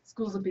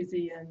 schools are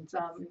busy, and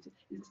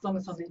as long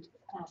as somebody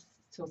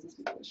tells us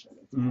before the show.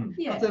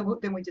 Yeah. So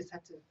then we just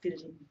have to fit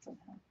it in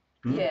somehow.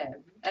 Yeah,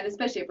 and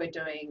especially if we're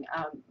doing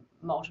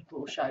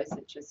multiple shows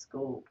at your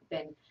school,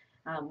 then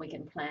we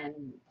can plan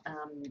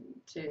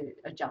to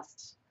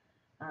adjust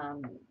our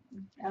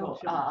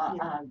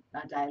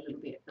day a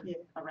little bit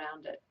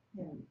around it.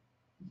 Yeah.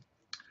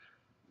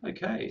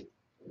 Okay,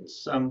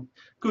 it's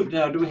good.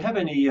 Now, do we have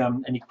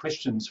any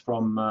questions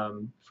from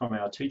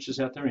our teachers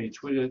out there? Any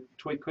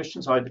tweet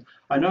questions?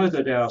 I know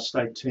that our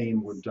state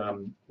team would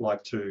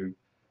like to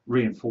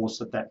reinforce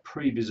that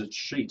pre-visit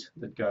sheet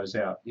that goes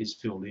out is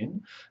filled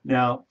in.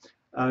 Now,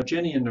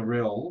 Jenny and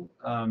Narelle,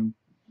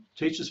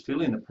 teachers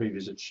fill in the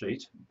pre-visit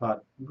sheet,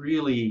 but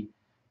really,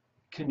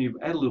 can you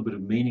add a little bit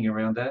of meaning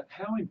around that?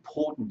 How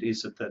important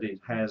is it that it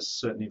has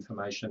certain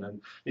information?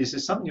 And is there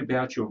something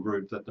about your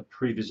group that the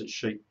pre-visit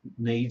sheet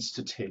needs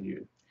to tell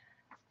you?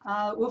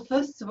 Well,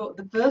 first of all,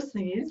 the first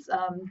thing is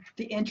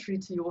the entry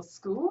to your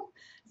school.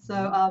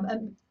 So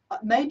and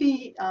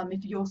maybe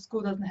if your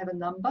school doesn't have a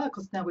number,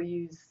 because now we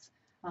use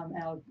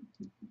our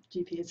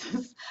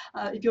GPSs,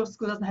 if your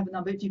school doesn't have a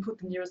number, if you put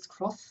the nearest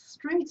cross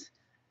street,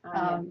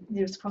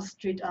 nearest cross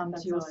street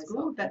to your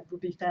school, that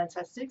would be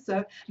fantastic.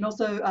 So, and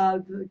also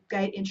the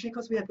gate entry,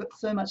 because we have got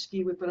so much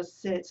gear, we've got to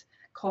set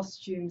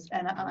costumes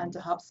and under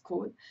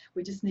harpsichord.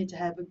 We just need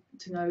to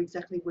know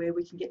exactly where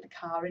we can get the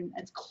car in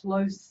as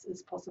close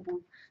as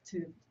possible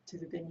to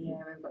the venue.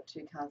 Yeah, we've got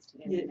 2 cars to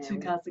get in. Yeah, 2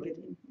 cars to get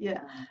in.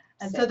 Yeah,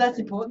 and so that's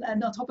important.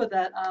 And on top of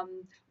that,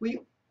 we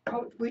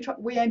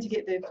aim to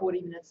get there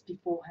 40 minutes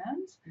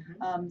beforehand.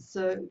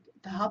 So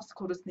the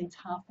harpsichordist needs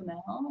half an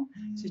hour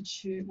to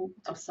tune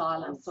of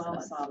silence, or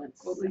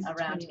at least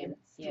around him.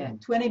 Yeah,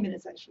 20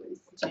 minutes actually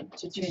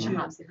to tune the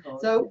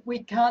harpsichord. So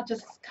we can't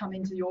just come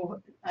into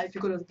your if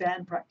you've got a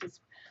band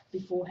practice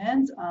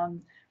beforehand.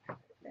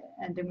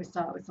 And then we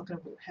start. It's not going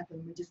to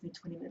happen. We just need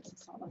 20 minutes of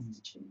silence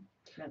to tune.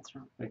 That's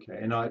right. Okay,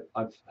 and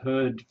I've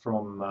heard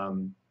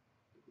from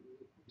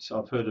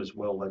so I've heard as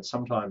well that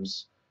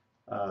sometimes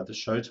the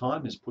show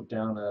time is put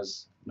down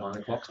as 9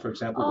 o'clock, for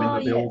example,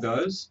 when the bell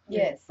goes.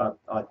 Yes. But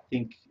I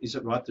think, is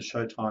it right, the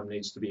show time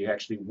needs to be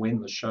actually when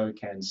the show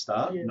can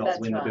start, not that's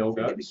when right. the bell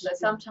goes? So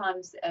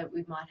sometimes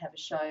we might have a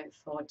show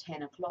for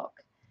 10 o'clock,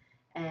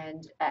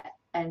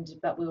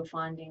 but we were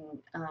finding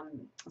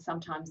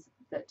sometimes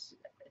that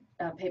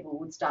people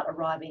would start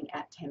arriving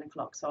at 10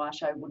 o'clock, so our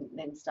show wouldn't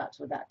then start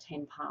till about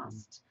 10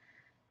 past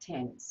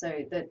 10. So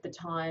the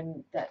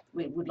time that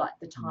we would like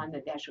the time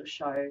that the actual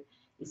show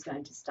is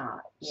going to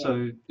start. Yeah.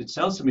 So it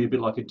sounds to me a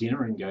bit like a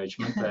dinner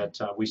engagement that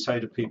we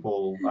say to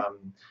people,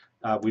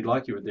 we'd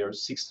like you there at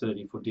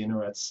 6:30 for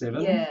dinner at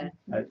 7. Yeah.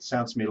 It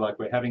sounds to me like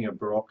we're having a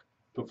Baroque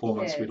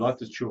performance. Yes. We'd like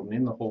the children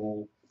in the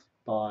hall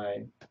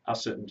by a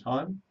certain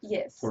time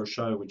for a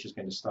show which is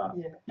going to start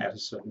at a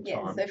certain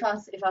time. So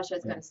if our show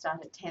is going to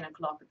start at 10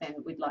 o'clock, then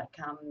we'd like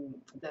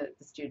the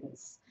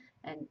students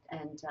and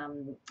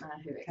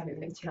who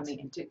are coming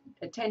into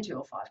 10 to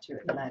or 5 to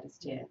at the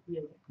latest. Yeah.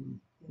 Yeah.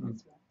 Yeah,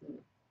 that's right.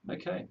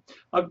 Okay.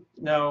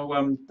 Now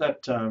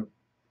that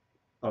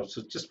I was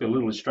just a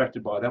little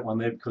distracted by that one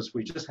there because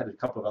we just had a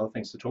couple of other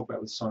things to talk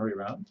about with Sonnery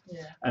Round.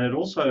 Yeah. And it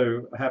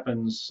also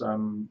happens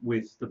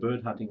with the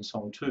bird hunting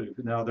song too.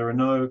 Now, there are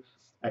no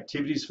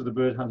activities for the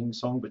bird hunting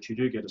song, but you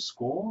do get a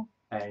score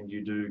and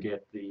you do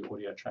get the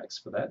audio tracks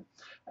for that.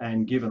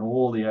 And given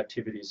all the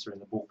activities that are in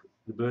the book,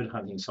 the bird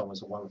hunting song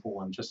is a wonderful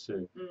one just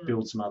to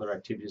build some other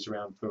activities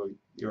around for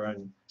your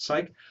own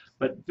sake.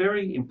 But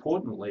very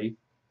importantly,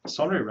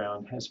 Sonnery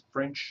Round has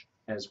French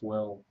as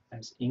well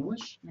as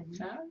English.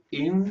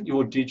 In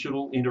your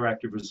digital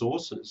interactive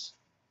resources,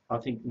 I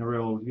think,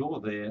 Narelle, you're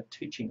there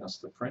teaching us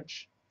the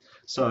French.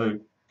 So,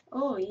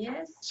 oh,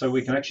 yes. so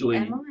we can actually,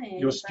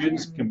 your Yes,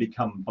 students I am. can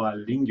become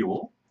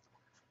bilingual.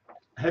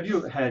 Have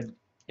you had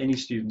any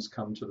students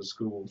come to the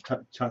school,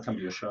 come to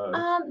your show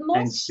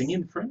and sing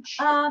in French?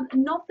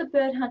 Not the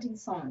bird hunting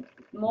song,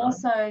 more No?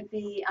 so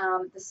the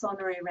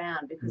Sonnery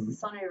Round, because the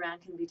Sonnery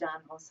Round can be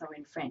done also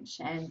in French.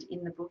 And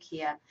in the book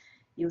here,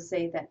 you'll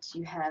see that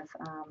you have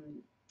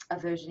a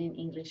version in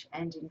English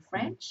and in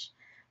French.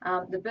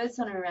 The bird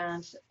Sonnery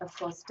Round, of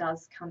course,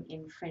 does come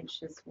in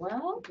French as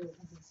well.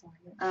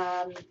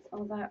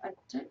 Although I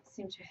don't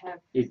seem to have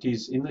It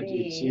is in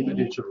the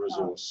digital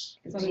resource.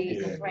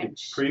 the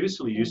French. It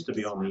previously used to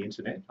be on the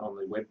internet, on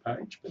the web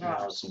page, but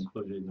now it's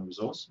included in the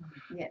resource.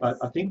 Yes. But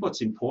I think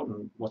what's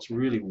important, what's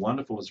really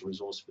wonderful as a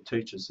resource for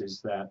teachers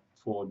is that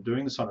for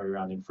doing the Sonnery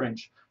Round in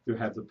French, you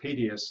have the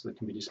PDFs that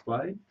can be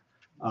displayed,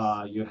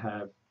 you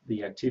have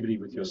the activity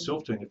with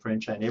yourself doing the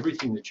French, and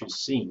everything that you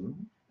sing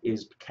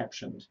is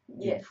captioned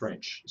in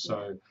French.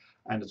 So,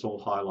 and it's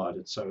all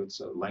highlighted, so it's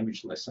a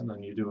language lesson,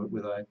 and you do it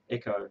with an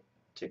echo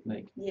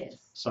technique. Yes.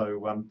 So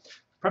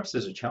perhaps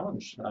there's a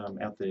challenge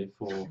out there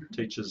for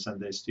teachers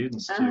and their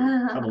students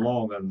to come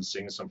along and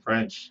sing some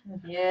French.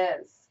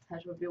 Yes,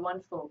 that would be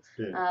wonderful.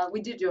 Yeah.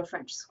 We did do a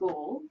French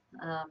school,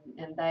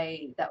 and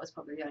that was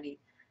probably the only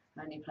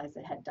place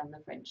that had done the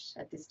French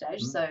at this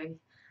stage. So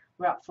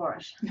we're up for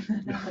it,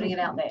 putting it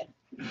out there.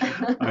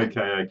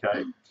 Okay.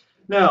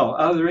 Now,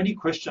 are there any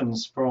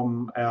questions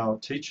from our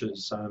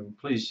teachers?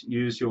 Please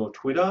use your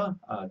Twitter,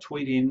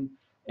 tweet in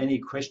any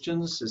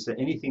questions. Is there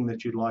anything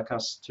that you'd like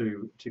us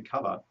to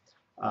cover,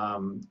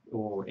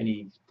 or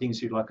any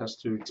things you'd like us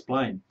to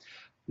explain?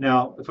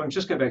 Now, if I can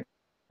just go back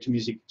to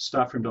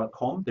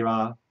musicstaffroom.com, there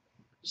are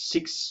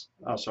there's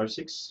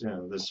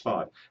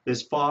five.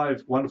 There's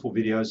 5 wonderful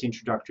videos,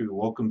 introductory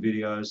welcome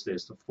videos.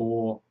 There's the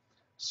 4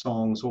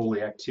 songs, all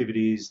the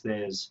activities.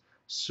 There's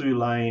Sue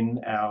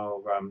Lane,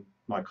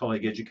 my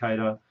colleague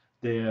educator.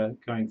 They're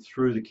going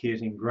through the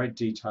kit in great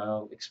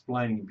detail,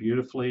 explaining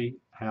beautifully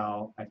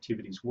how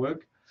activities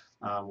work.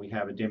 We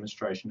have a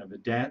demonstration of a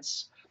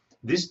dance.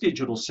 This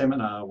digital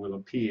seminar will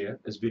appear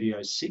as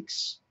video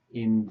 6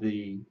 in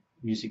the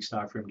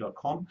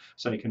musicstaffroom.com,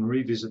 so you can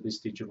revisit this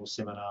digital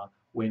seminar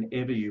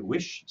whenever you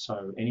wish.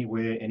 So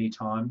anywhere,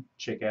 anytime,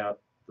 check out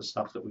the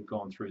stuff that we've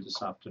gone through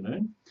this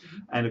afternoon.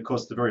 And of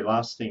course, the very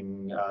last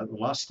thing, the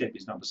last step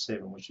is number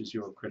 7, which is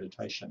your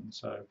accreditation.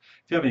 So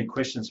if you have any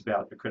questions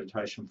about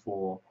accreditation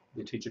for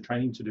the teacher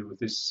training to do with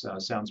this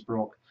Sounds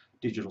Baroque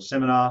digital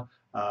seminar,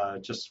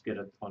 just get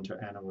it onto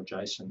Anna or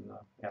Jason,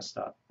 our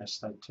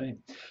state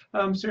team.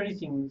 Is there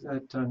anything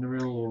that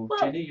Narelle or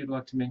Jenny you'd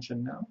like to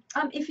mention now?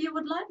 If you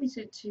would like me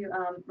to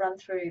run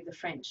through the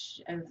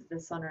French of the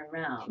Sonnery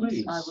Round,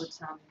 Please. I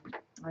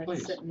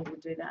Please. certainly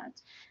would do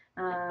that.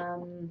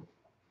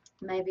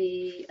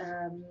 Maybe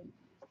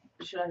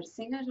should I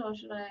sing it, or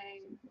should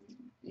I?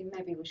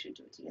 Maybe we should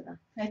do it together.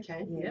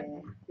 Okay. Yeah.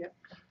 Yep.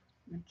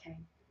 Okay.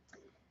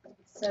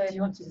 So Do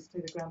you want to just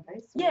do the ground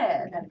bass?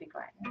 yeah, that'd be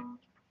great.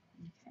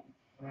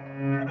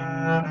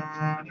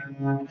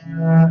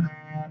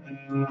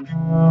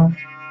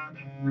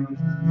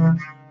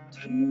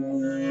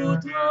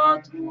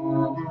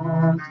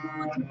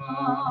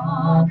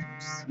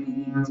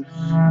 Suite,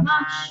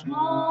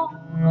 marchant,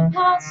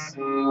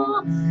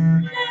 passant,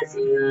 les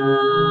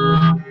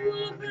yeux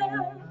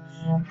ouverts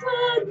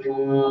de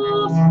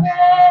nos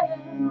frères,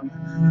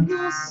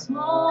 nous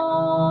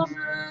sommes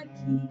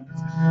quittes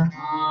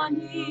en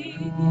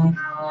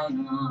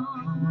ivronnant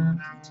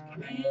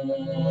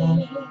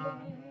clair.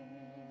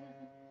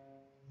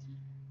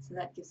 So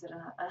that gives it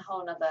a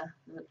whole other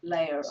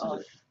layer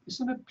of.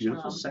 Isn't it a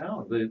beautiful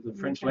sound? The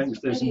French Yes,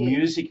 language. There's it is.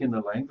 music in the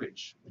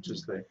language, which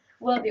is there.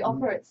 Well, the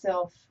opera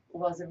itself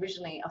was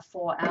originally a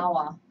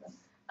 4-hour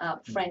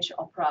French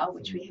opera,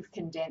 which we have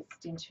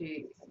condensed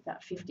into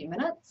about 50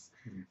 minutes.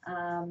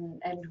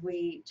 And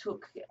we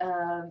took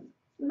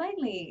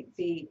mainly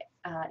the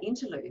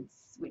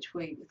interludes, which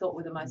we thought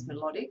were the most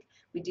melodic.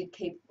 We did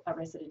keep a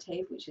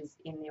recitative, which is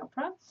in the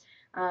opera,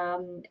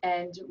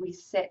 and we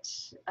set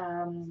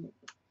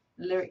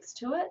lyrics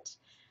to it,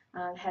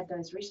 had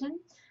those written.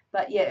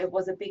 But yeah, it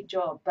was a big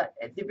job. But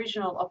the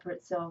original opera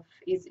itself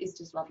is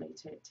just lovely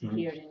to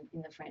hear it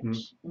in the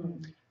French.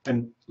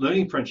 And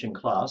learning French in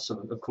class,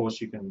 of course,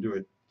 you can do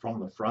it from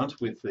the front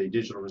with the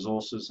digital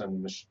resources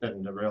and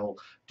Narelle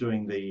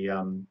doing the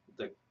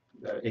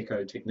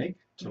echo technique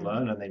to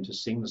learn and then to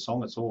sing the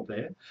song. It's all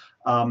there.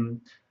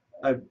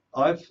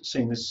 I've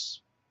seen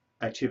this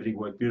activity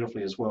work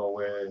beautifully as well,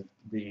 where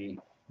the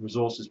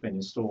resource has been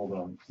installed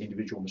on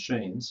individual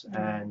machines,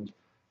 and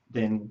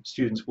then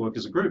students work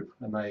as a group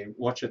and they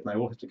watch it and they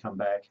all have to come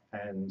back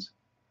and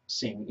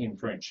sing in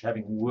French,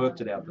 having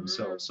worked it out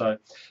themselves. So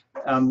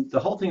the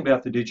whole thing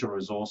about the digital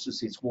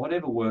resources is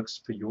whatever works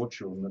for your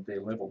children at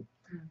their level,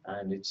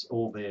 and it's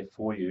all there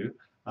for you,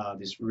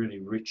 this really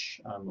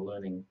rich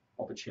learning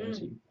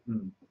opportunity.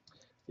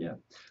 Yeah.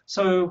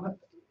 So,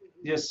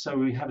 yes, so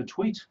we have a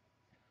tweet,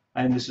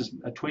 and this is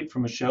a tweet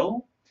from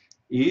Michelle.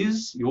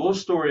 Is your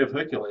story of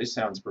Hercules,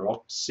 sounds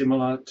Baroque,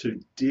 similar to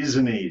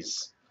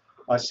Disney's?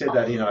 I said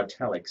that in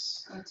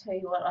italics. I'll tell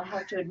you what, I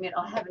have to admit,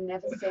 I have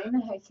never seen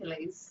the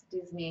Hercules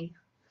Disney.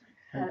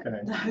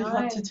 Okay. No, we'll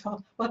have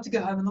to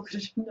go home and look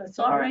at it. No,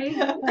 Sorry.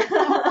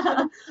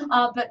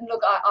 But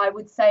look, I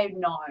would say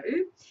no,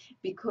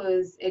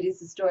 because it is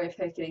the story of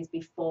Hercules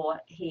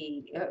before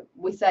he,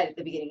 we said at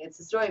the beginning, it's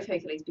the story of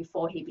Hercules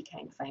before he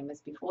became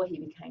famous, before he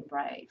became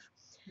brave.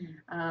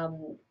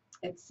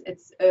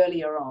 It's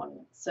earlier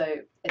on, so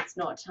it's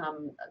not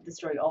the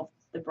story of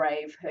the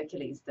brave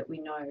Hercules that we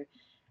know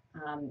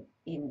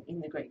in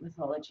the Greek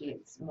mythology.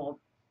 It's more,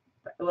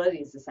 well, it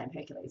is the same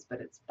Hercules,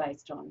 but it's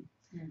based on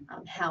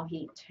how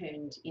he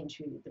turned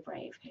into the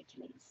brave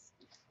Hercules.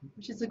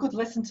 Which is a good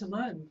lesson to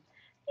learn.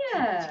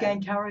 Yeah. To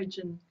gain courage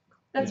and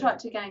That's right,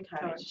 to gain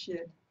courage.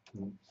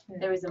 Yeah.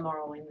 There is a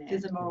moral in there.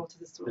 There's a moral to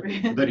the story.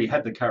 That he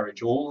had the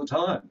courage all the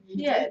time.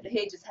 Yeah,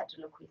 he just had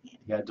to look within.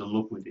 He had to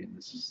look within.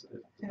 This is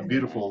a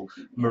beautiful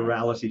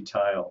morality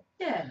tale.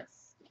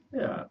 Yes.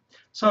 Yeah.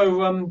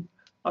 So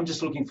I'm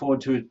just looking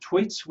forward to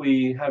tweets.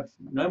 We have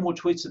no more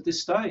tweets at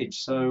this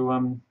stage.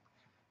 So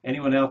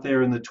anyone out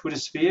there in the Twitter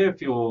sphere,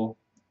 if you're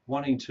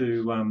wanting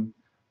to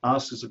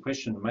ask us a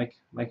question, make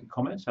a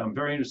comment. I'm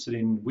very interested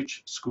in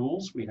which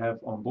schools we have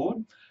on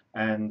board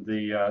and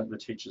the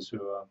teachers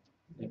who are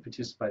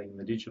participating in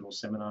the digital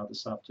seminar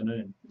this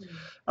afternoon.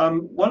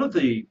 One of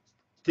the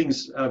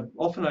things,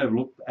 often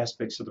overlooked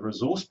aspects of the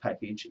resource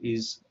package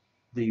is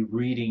the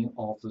reading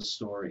of the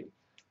story.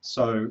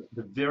 So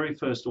the very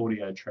first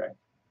audio track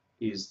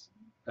is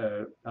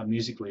a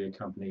musically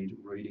accompanied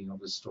reading of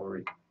the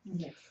story.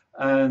 Yes.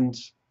 And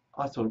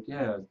I thought,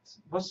 yeah,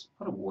 what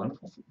a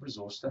wonderful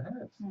resource to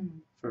have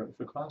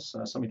for class,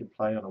 something to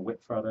play on a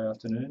wet Friday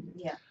afternoon,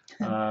 Yeah.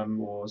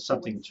 or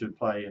something to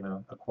play in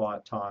a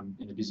quiet time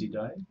in a busy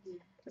day.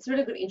 It's a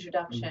really good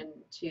introduction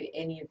to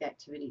any of the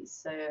activities.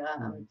 So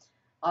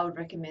I would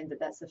recommend that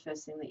that's the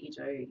first thing that you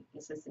do,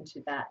 is listen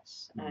to that,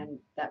 and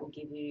that will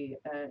give you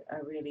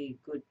a really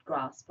good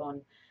grasp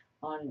on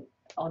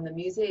the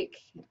music,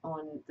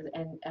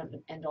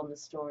 and on the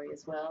story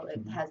as well.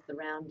 It has the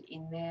round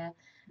in there,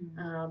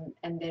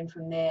 and then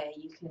from there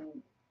you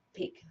can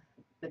pick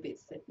the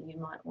bits that you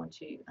might want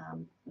to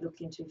look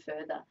into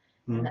further,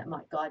 and that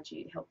might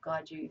help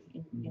guide you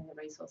in the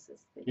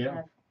resources that you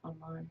have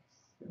online.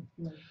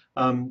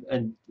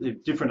 And the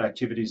different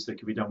activities that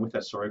can be done with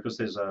that story, because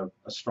there's a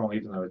strong,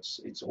 even though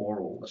it's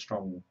oral, a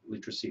strong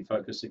literacy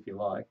focus, if you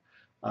like,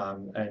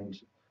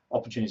 and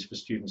opportunities for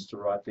students to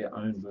write their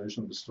own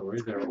version of the story,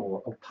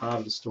 or part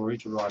of the story,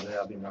 to write it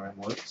out in their own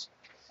words.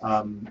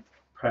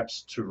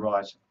 Perhaps to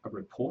write a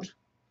report.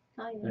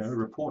 Oh, yes. You know, a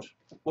report.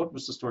 What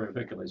was the story of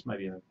Hercules?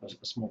 Maybe a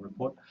small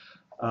report.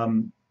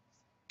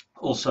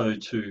 Also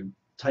to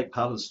take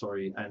part of the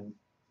story and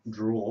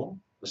draw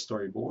a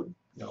storyboard.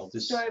 You know,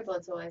 this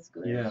Storyboard's always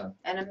good. Yeah.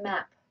 And a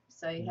map.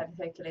 So you have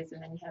Hercules,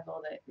 and then you have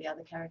all the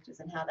other characters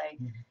and how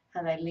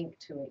they link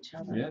to each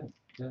other. Yeah.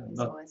 It's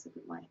always a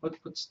good way.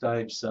 What's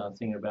Dave's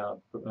thing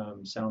about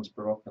sounds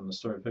Baroque and the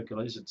story of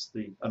Hercules? It's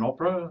an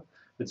opera.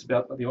 It's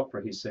about the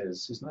opera, he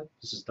says, isn't it?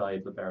 This is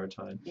Dave, the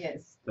baritone.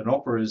 Yes. An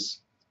opera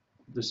is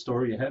the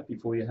story you have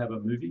before you have a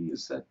movie.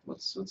 Is that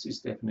what's his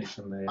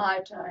definition there?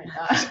 I don't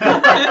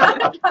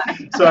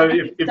know. So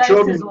if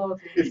children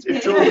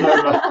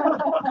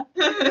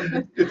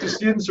if the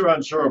students are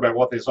unsure about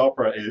what this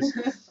opera is,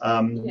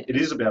 it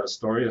is about a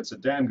story. It's a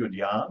damn good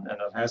yarn, and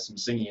it has some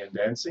singing and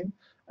dancing.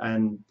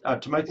 And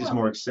to make this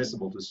more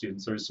accessible to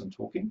students, there is some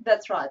talking.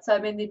 That's right. So I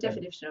mean, the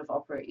definition of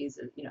opera is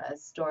a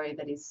story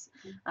that is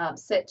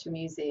set to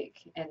music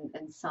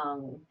and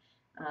sung,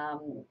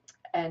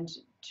 and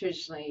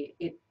traditionally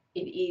it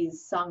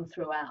is sung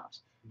throughout.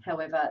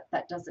 However,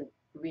 that doesn't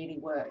really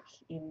work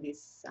in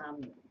this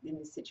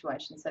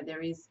situation. So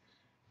there is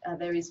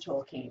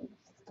talking,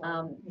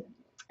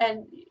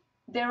 and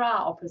there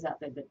are operas out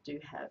there that do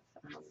have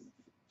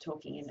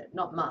talking in it.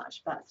 Not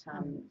much, but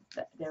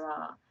there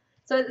are.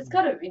 So it's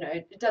kind of,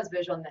 it does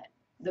verge on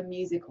the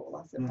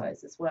musical, I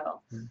suppose, as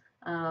well.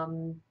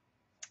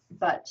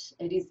 But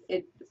it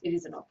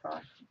is an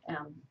opera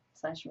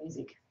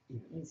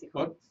 /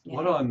 musical.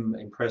 What I'm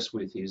impressed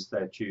with is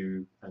that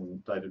you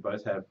and David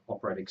both have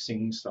operatic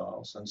singing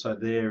styles, and so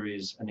there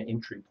is an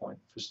entry point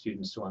for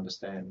students to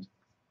understand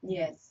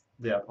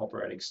their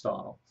operatic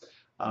style.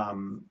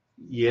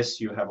 Yes,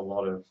 you have a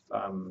lot of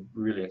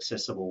really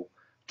accessible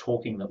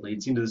talking that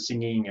leads into the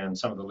singing, and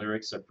some of the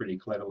lyrics are pretty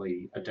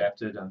cleverly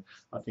adapted. And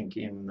I think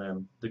in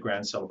the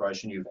grand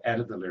celebration you've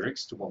added the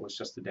lyrics to what was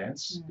just the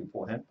dance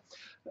beforehand.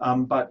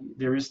 But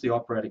there is the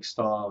operatic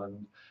style,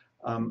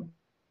 and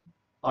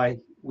I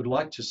would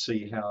like to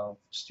see how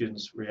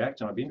students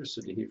react, and I'd be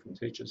interested to hear from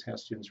teachers how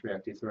students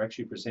react if they're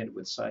actually presented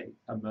with, say,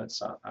 a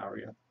Mozart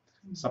aria,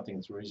 something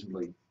that's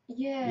reasonably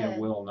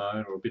well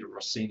known, or a bit of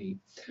Rossini,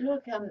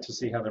 Look, to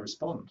see how they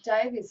respond.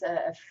 Dave is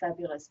a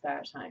fabulous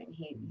baritone.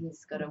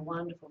 He's got a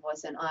wonderful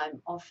voice, and I'll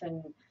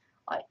often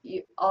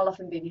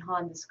be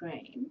behind the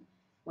screen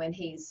when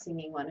he's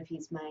singing one of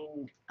his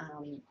main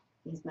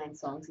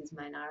songs, his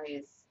main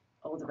arias,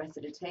 or the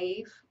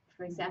recitative,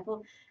 for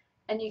example,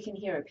 and you can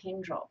hear a pin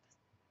drop.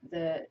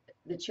 The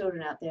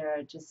children out there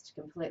are just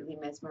completely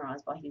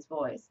mesmerised by his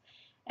voice,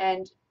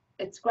 and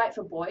it's great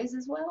for boys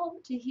as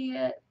well to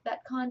hear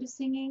that kind of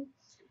singing.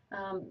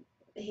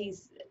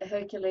 He's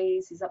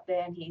Hercules, he's up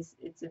there, and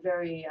it's a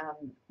very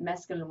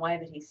masculine way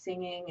that he's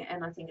singing,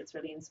 and I think it's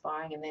really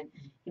inspiring. And then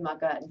he might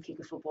go out and kick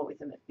a football with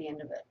them at the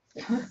end of it.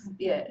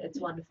 It's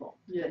wonderful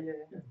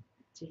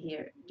to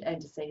hear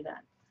and to see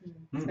that,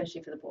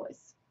 especially for the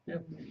boys. Yeah.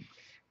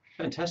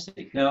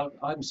 Fantastic. Now,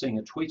 I'm seeing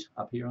a tweet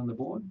up here on the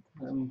board.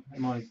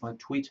 My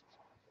tweet,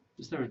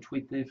 is there a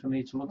tweet there for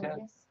me to look at?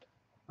 Yes.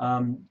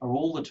 Are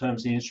all the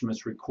terms and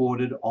instruments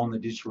recorded on the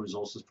digital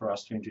resources for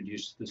us to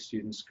introduce to the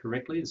students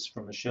correctly? It's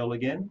from Michelle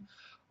again.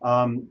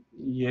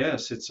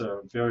 Yes, it's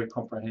a very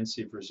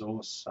comprehensive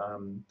resource.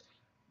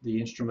 The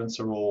instruments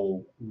are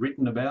all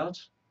written about.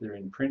 They're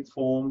in print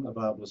form,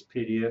 available as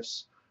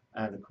PDFs.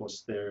 And of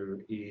course, there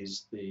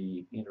is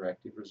the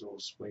interactive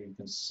resource where you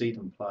can see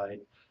them played.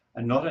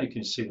 And not only can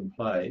you see them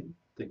played,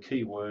 the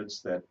key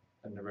words that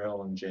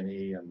Narelle and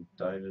Jenny and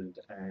David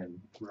and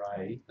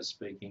Ray are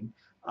speaking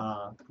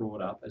are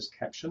brought up as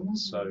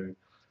captions. So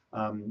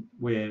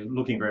we're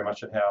looking very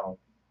much at how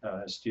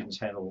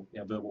students handle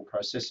verbal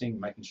processing,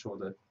 making sure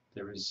that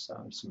there is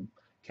some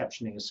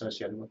captioning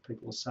associated with what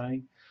people are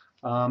saying.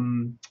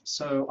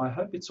 So I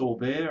hope it's all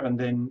there. And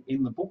then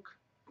in the book,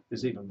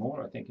 there's even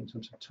more, I think, in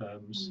terms of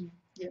terms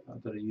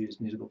that are used,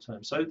 musical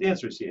terms. So the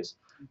answer is yes,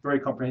 very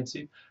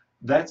comprehensive.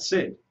 That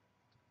said,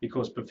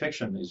 because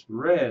perfection is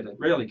rare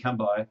to come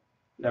by,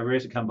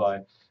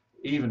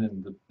 even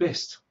in the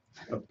best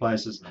of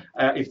places.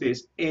 If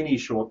there's any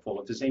shortfall,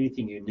 if there's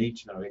anything you need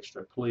to know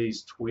extra,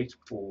 please tweet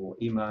or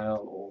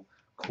email or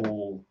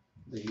call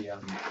the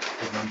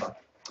number.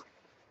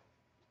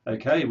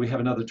 Okay, we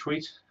have another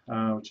tweet,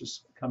 which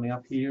is coming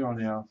up here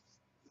on our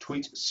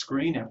tweet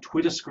screen, our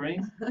Twitter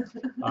screen.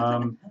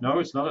 No,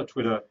 it's not a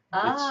Twitter.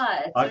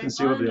 I can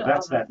see over there.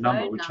 That's that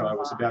number, which I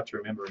was about to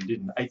remember and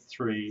didn't.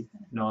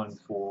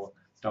 8394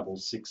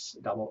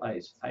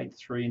 6688,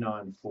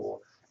 8394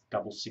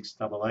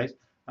 6688,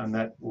 and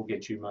that will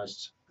get you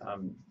most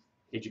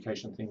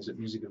education things at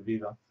Musica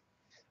Viva.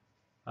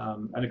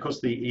 And of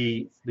course,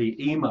 the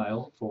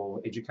email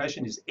for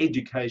education is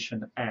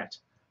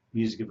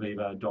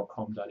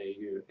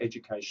education@musicaviva.com.au,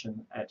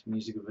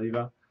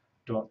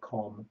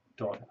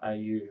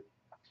 education@musicaviva.com.au.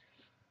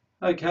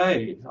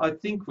 Okay, I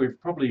think we've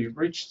probably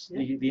reached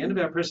the end of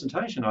our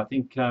presentation. I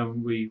think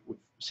we've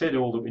said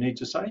all that we need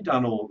to say,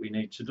 done all that we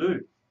need to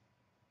do.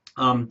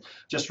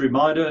 Just a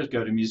reminder,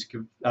 go to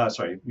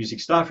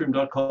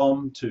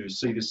musicstaffroom.com to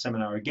see this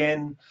seminar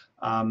again.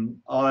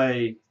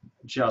 I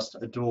just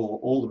adore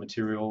all the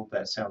material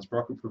that Sounds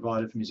Baroque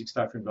provided for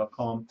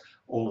musicstaffroom.com,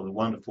 all of the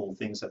wonderful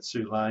things that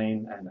Sue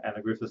Lane and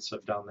Anna Griffiths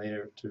have done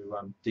there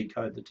to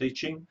decode the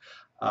teaching.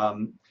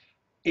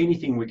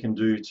 Anything we can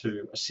do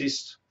to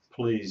assist,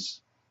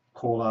 please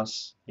call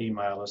us,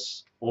 email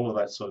us, all of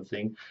that sort of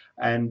thing.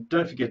 And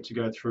don't forget to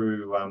go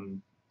through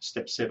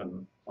step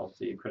 7 of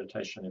the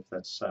accreditation if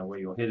that's where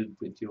you're headed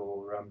with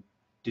your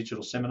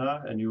digital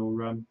seminar and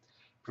your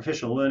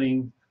professional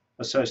learning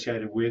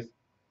associated with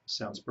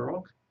Sounds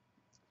Baroque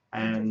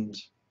and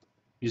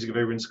Musica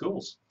Viva in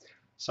schools.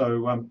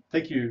 So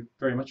thank you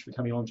very much for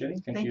coming on, Jenny.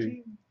 Thank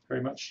you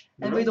very much.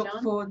 And we look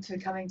forward to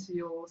coming to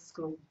your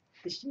school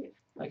this year.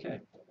 Okay,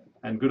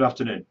 and good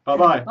afternoon.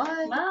 Bye-bye.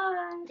 Bye.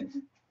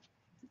 Bye.